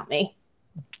lie about me.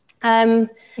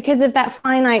 Because of that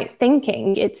finite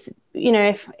thinking, it's,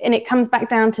 and it comes back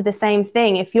down to the same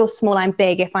thing. If you're small, I'm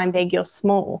big. If I'm big, you're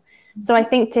small. So I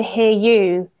think to hear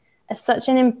you as such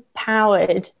an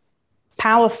empowered,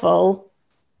 powerful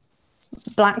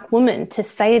Black woman to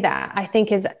say that, I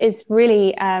think is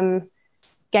really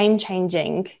game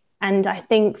changing. And I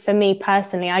think for me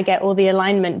personally, I get all the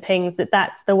alignment pings that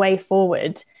that's the way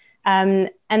forward. And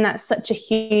that's such a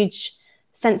huge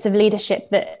sense of leadership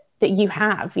that you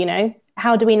have, you know.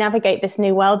 How do we navigate this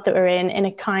new world that we're in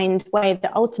a kind way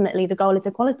that ultimately the goal is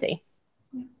equality?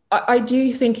 I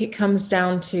do think it comes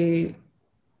down to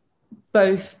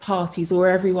both parties or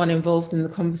everyone involved in the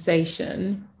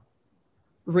conversation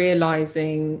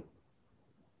realizing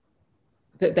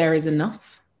that there is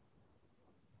enough.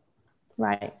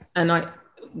 Right. And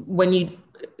when you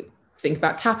think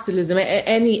about capitalism,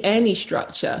 any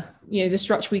structure, you know, the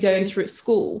structure we go through at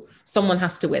school, someone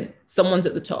has to win. Someone's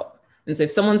at the top. And so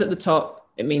if someone's at the top,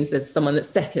 it means there's someone that's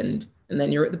second, and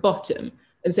then you're at the bottom.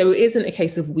 And so it isn't a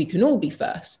case of we can all be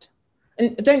first.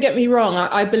 And don't get me wrong,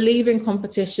 I believe in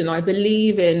competition. I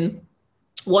believe in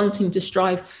wanting to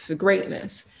strive for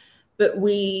greatness. But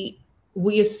we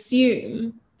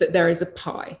assume that there is a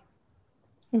pie.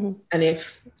 Mm-hmm. And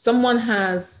if someone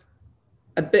has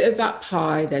a bit of that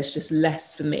pie, there's just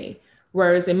less for me.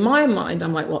 Whereas in my mind,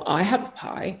 I'm like, well, I have a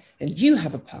pie, and you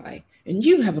have a pie, and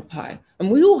you have a pie, and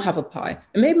we all have a pie.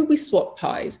 And maybe we swap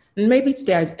pies. And maybe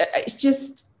today, it's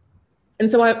just... And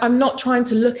so I'm not trying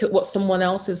to look at what someone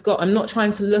else has got. I'm not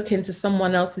trying to look into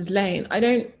someone else's lane. I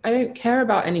don't care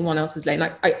about anyone else's lane.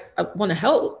 I want to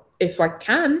help if I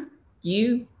can.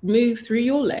 You move through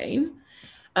your lane,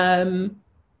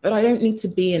 but I don't need to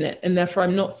be in it. And therefore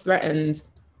I'm not threatened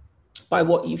by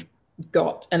what you've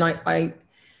got. And I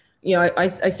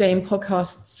say in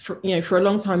podcasts, for a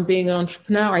long time, being an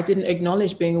entrepreneur, I didn't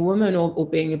acknowledge being a woman or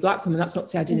being a Black woman. That's not to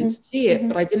say I didn't see it,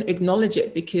 but I didn't acknowledge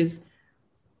it because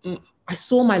I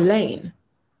saw my lane,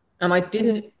 and I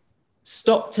didn't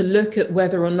stop to look at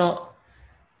whether or not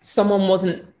someone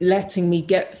wasn't letting me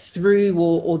get through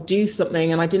or do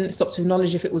something. And I didn't stop to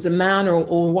acknowledge if it was a man or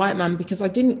a white man, because I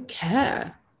didn't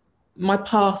care. My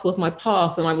path was my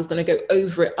path, and I was going to go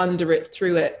over it, under it,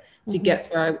 through it to get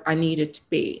to where I needed to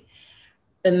be.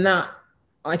 And that,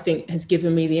 I think, has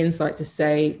given me the insight to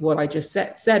say what I just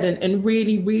said and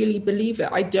really, really believe it.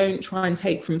 I don't try and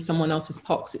take from someone else's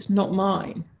pox. It's not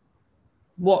mine.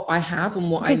 What I have and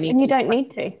what I need. And you don't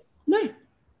need to. No.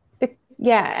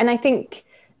 Yeah. And I think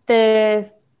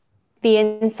the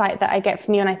insight that I get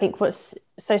from you, and I think what's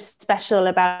so special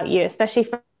about you, especially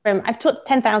from I've taught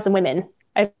 10,000 women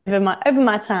over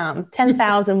my time,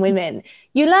 10,000 women.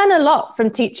 You learn a lot from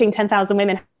teaching 10,000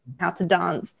 women how to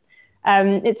dance.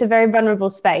 It's a very vulnerable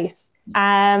space.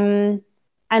 And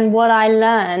what I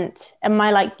learned, and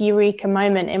my eureka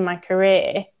moment in my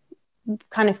career,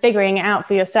 kind of figuring it out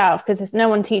for yourself, because no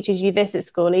one teaches you this at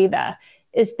school either,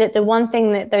 is that the one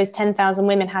thing that those 10,000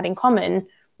 women had in common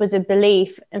was a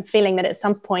belief and feeling that at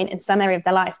some point in some area of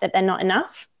their life that they're not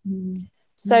enough. Mm-hmm.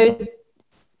 So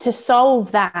to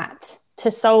solve that, to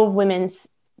solve women's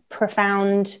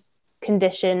profound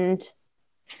conditioned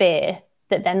fear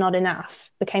that they're not enough,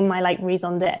 became my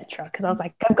raison d'etre, because I was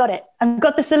like, I've got it. I've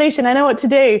got the solution. I know what to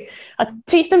do. I'll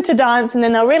teach them to dance, and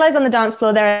then they'll realize on the dance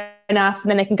floor they're enough, and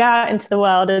then they can go out into the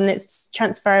world, and it's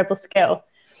transferable skill.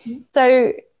 Mm-hmm.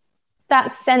 So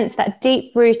that sense, that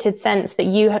deep-rooted sense that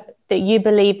you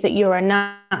believe that you're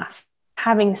enough,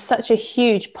 having such a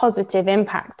huge positive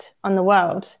impact on the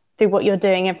world through what you're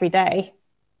doing every day,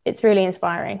 it's really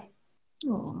inspiring.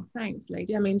 Oh, thanks,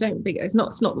 lady. I mean, don't think it's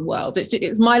not the world.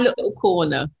 It's my little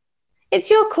corner.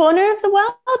 It's your corner of the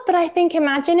world, but I think,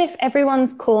 imagine if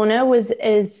everyone's corner was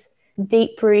as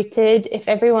deep-rooted, if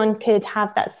everyone could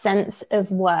have that sense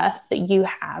of worth that you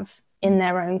have in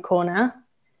their own corner,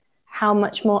 how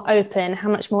much more open, how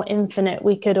much more infinite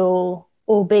we could all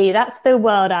be. That's the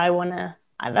world I want to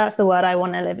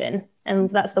live in, and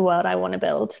that's the world I want to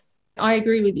build. I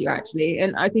agree with you, actually.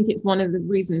 And I think it's one of the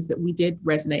reasons that we did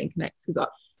resonate and connect, because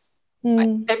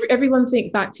everyone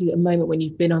think back to a moment when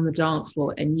you've been on the dance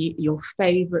floor and your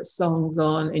favorite song's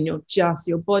on, and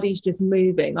your body's just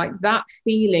moving, like that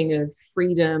feeling of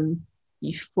freedom,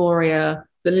 euphoria,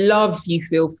 the love you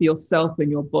feel for yourself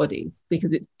and your body,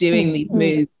 because it's doing these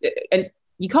moves, and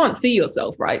you can't see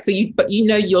yourself, right? But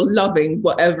you're loving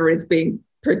whatever is being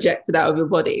projected out of your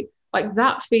body. Like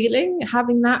that feeling,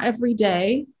 having that every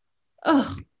day.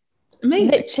 Oh, amazing.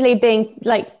 Literally being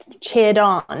cheered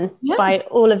on by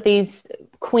all of these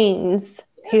queens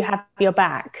who have your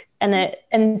back.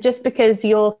 And just because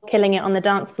you're killing it on the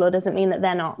dance floor doesn't mean that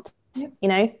they're not,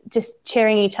 just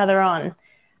cheering each other on.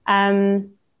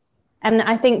 And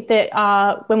I think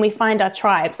that when we find our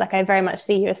tribes, like I very much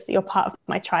see you as you're part of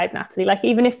my tribe, Natalie. Like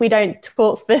even if we don't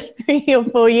talk for 3 or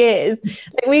 4 years,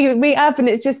 like we meet up and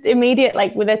it's just immediate.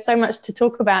 Like there's so much to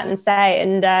talk about and say,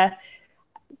 and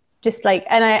just like,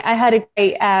 and I heard a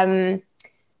great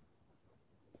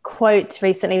quote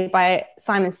recently by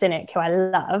Simon Sinek, who I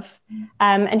love,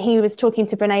 and he was talking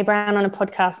to Brene Brown on a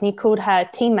podcast, and he called her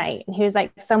teammate, and he was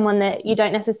like someone that you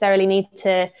don't necessarily need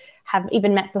to have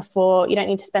even met before, you don't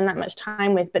need to spend that much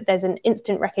time with, but there's an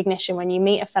instant recognition when you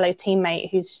meet a fellow teammate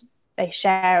they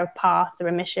share a path or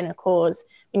a mission, a cause.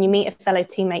 When you meet a fellow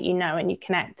teammate, you know, and you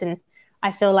connect. And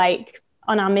I feel like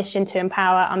on our mission to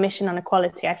empower, our mission on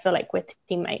equality, I feel like we're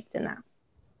teammates in that.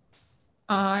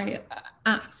 I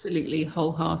absolutely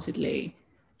wholeheartedly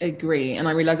agree. And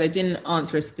I realize I didn't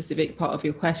answer a specific part of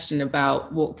your question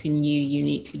about what can you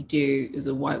uniquely do as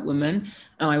a white woman.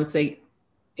 And I would say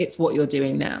it's what you're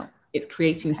doing now. It's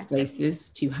creating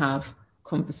spaces to have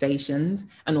conversations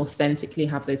and authentically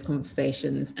have those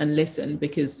conversations and listen,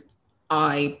 because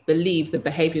I believe the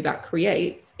behavior that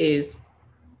creates is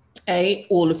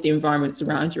all of the environments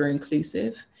around you are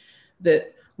inclusive,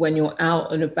 that when you're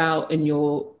out and about and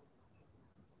you're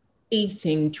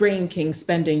eating, drinking,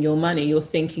 spending your money, you're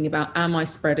thinking about, am I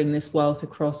spreading this wealth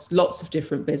across lots of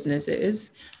different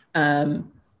businesses,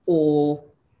 or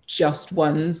just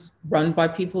ones run by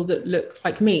people that look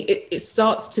like me? It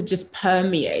starts to just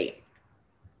permeate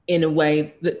in a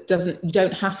way that you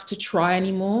don't have to try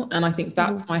anymore. And I think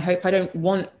that's my hope. I don't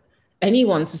want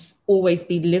anyone to always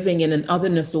be living in an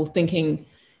otherness or thinking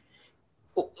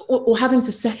or having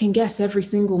to second guess every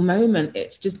single moment.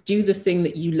 It's just do the thing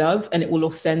that you love, and it will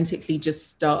authentically just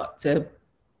start to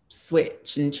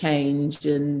switch and change,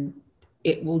 and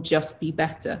it will just be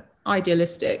better.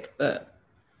 Idealistic, but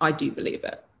I do believe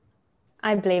it.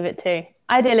 I believe it too.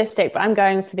 Idealistic, but I'm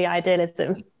going for the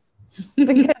idealism.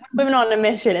 Because we're not on a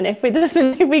mission, and if we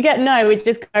get no, we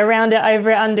just go around it,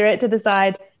 over it, under it, to the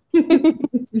side. So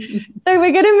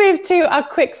we're going to move to our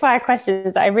quick fire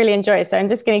questions that I really enjoy. So I'm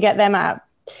just going to get them out.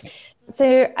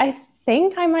 So I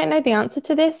think I might know the answer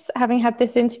to this, having had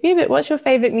this interview, but what's your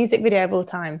favorite music video of all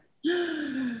time?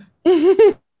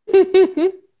 No,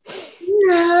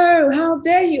 how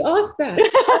dare you ask that?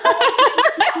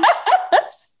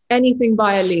 Anything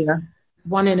by Aaliyah.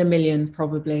 1 in a million,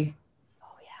 probably.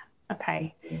 Oh yeah.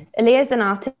 Okay. Aaliyah's an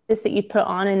artist that you put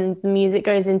on and the music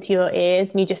goes into your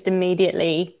ears and you just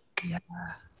immediately,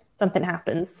 something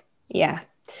happens. Yeah.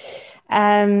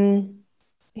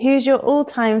 Who's your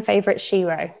all-time favorite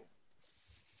shero?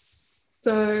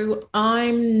 So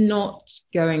I'm not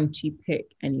going to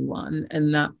pick anyone,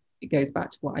 and that it goes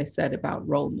back to what I said about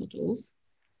role models.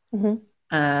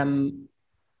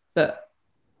 But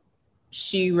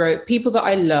shero, people that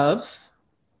I love,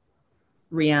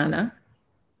 Rihanna.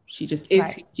 She just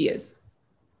is who she is.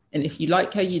 And if you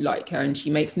like her, you like her. And she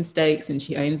makes mistakes and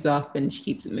she owns up and she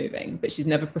keeps it moving. But she's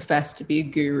never professed to be a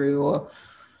guru or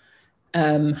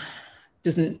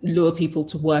doesn't lure people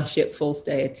to worship false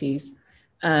deities.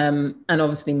 And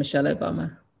obviously Michelle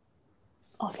Obama.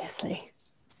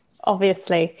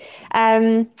 Obviously.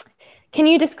 Can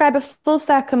you describe a full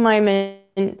circle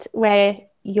moment where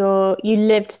you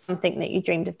lived something that you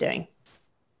dreamed of doing?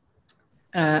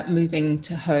 Moving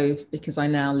to Hove, because I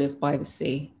now live by the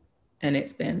sea, and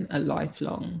it's been a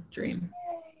lifelong dream.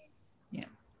 Yeah.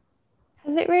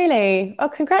 Has it really? Oh,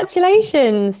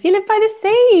 congratulations. You live by the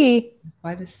sea.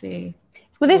 By the sea.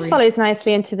 Well, this follows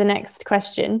nicely into the next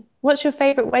question. What's your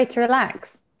favorite way to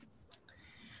relax?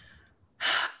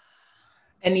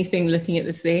 Anything looking at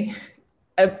the sea.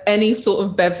 Any sort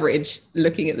of beverage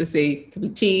looking at the sea. It could be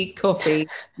tea, coffee,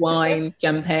 wine,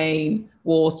 champagne,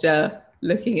 water,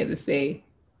 looking at the sea.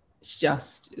 It's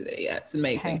just, it's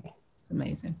amazing. Okay. It's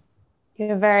amazing.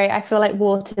 I feel like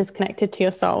water is connected to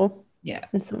your soul. Yeah.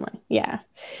 In some way. Yeah.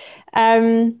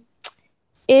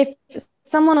 If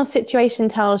someone or situation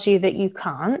tells you that you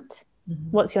can't,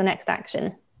 what's your next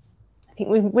action? I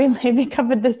think we maybe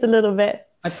covered this a little bit.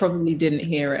 I probably didn't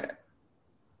hear it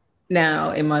now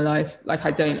in my life. Like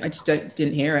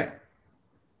didn't hear it.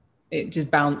 It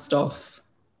just bounced off.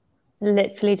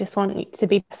 Literally just want to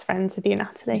be best friends with you,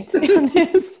 Natalie, to be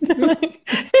honest.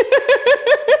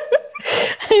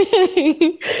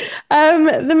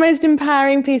 The most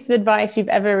empowering piece of advice you've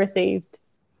ever received?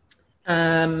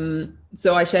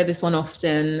 So I share this one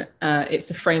often. It's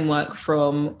a framework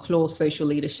from Claw Social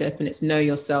Leadership, and it's know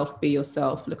yourself, be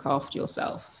yourself, look after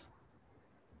yourself.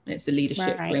 It's a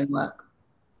leadership framework.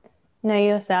 Know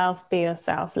yourself, be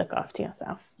yourself, look after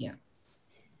yourself. Yeah.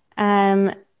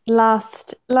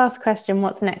 Last question.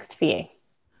 What's next for you?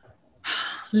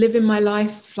 Living my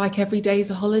life like every day is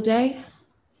a holiday.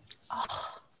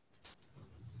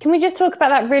 Can we just talk about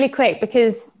that really quick?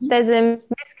 Because there's a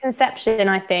misconception,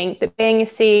 I think, that being a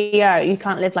CEO, you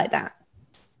can't live like that.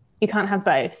 You can't have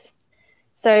both.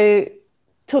 So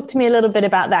talk to me a little bit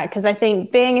about that, because I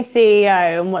think being a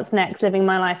CEO and what's next, living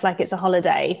my life like it's a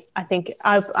holiday, I think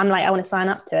I'm like, I want to sign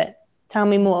up to it. Tell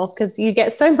me more, because you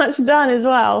get so much done as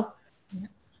well.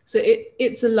 So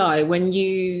it's a lie. When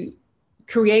you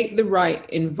create the right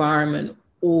environment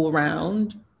all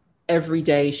around, every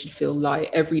day should feel light.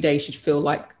 Every day should feel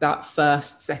like that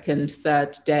first, second,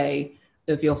 third day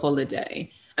of your holiday.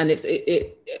 And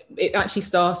it actually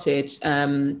started.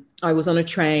 I was on a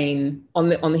train on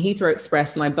the Heathrow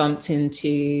Express, and I bumped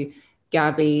into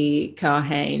Gabby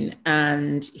Carhane,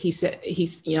 and he said,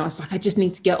 I was like, I just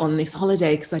need to get on this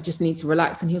holiday because I just need to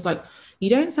relax. And he was like, you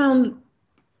don't sound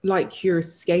like you're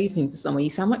escaping to somewhere. You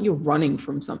sound like you're running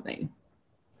from something.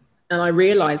 And I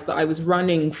realized that I was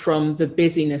running from the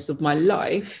busyness of my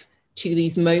life to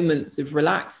these moments of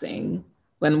relaxing,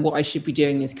 when what I should be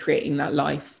doing is creating that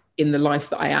life in the life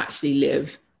that I actually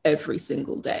live every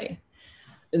single day.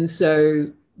 And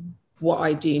so what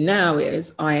I do now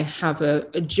is I have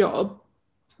a job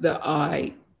that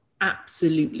I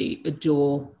absolutely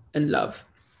adore and love.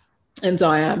 And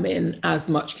I am in as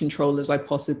much control as I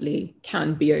possibly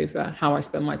can be over how I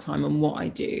spend my time and what I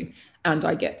do. And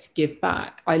I get to give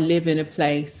back. I live in a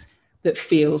place that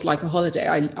feels like a holiday.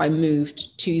 I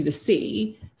moved to the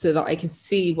sea so that I can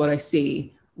see what I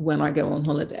see when I go on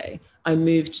holiday. I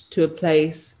moved to a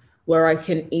place where I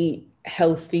can eat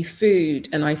healthy food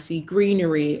and I see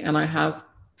greenery and I have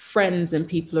friends and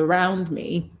people around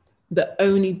me that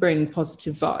only bring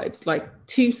positive vibes. Like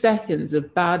 2 seconds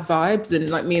of bad vibes and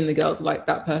like me and the girls are like,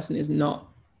 that person is not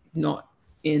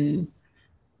in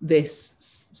this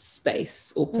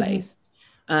space or place.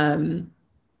 And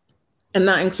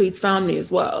that includes family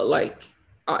as well. Like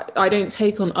I don't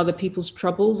take on other people's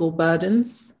troubles or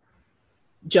burdens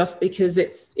just because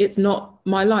it's not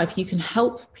my life. You can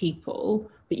help people,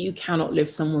 but you cannot live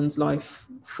someone's life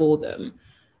for them.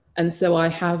 And so I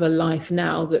have a life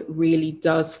now that really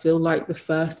does feel like the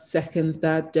first, second,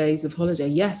 third days of holiday.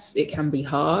 Yes, it can be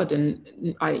hard. And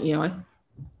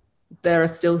there are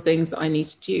still things that I need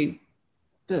to do,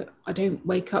 but I don't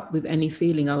wake up with any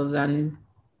feeling other than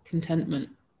contentment,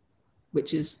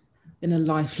 which has been a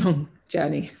lifelong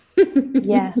journey.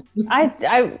 Yeah, I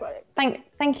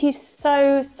thank you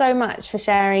so much for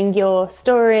sharing your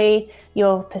story,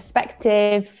 your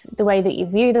perspective, the way that you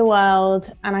view the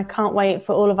world, and I can't wait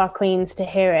for all of our queens to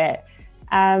hear it.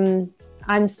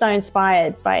 I'm so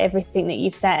inspired by everything that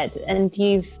you've said, and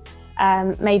you've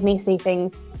made me see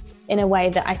things in a way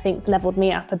that I think's leveled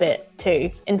me up a bit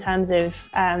too, in terms of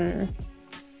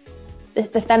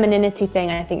the femininity thing.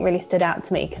 I think really stood out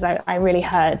to me because I really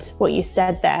heard what you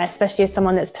said there, especially as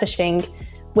someone that's pushing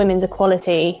women's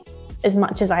equality as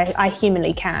much as I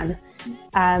humanly can.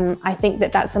 I think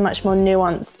that that's a much more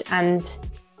nuanced and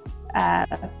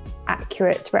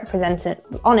accurate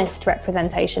honest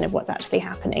representation of what's actually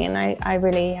happening. And I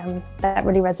really, that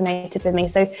really resonated with me.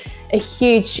 So a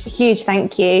huge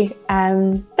thank you.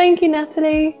 Thank you,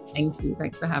 Natalie. Thank you.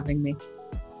 Thanks for having me.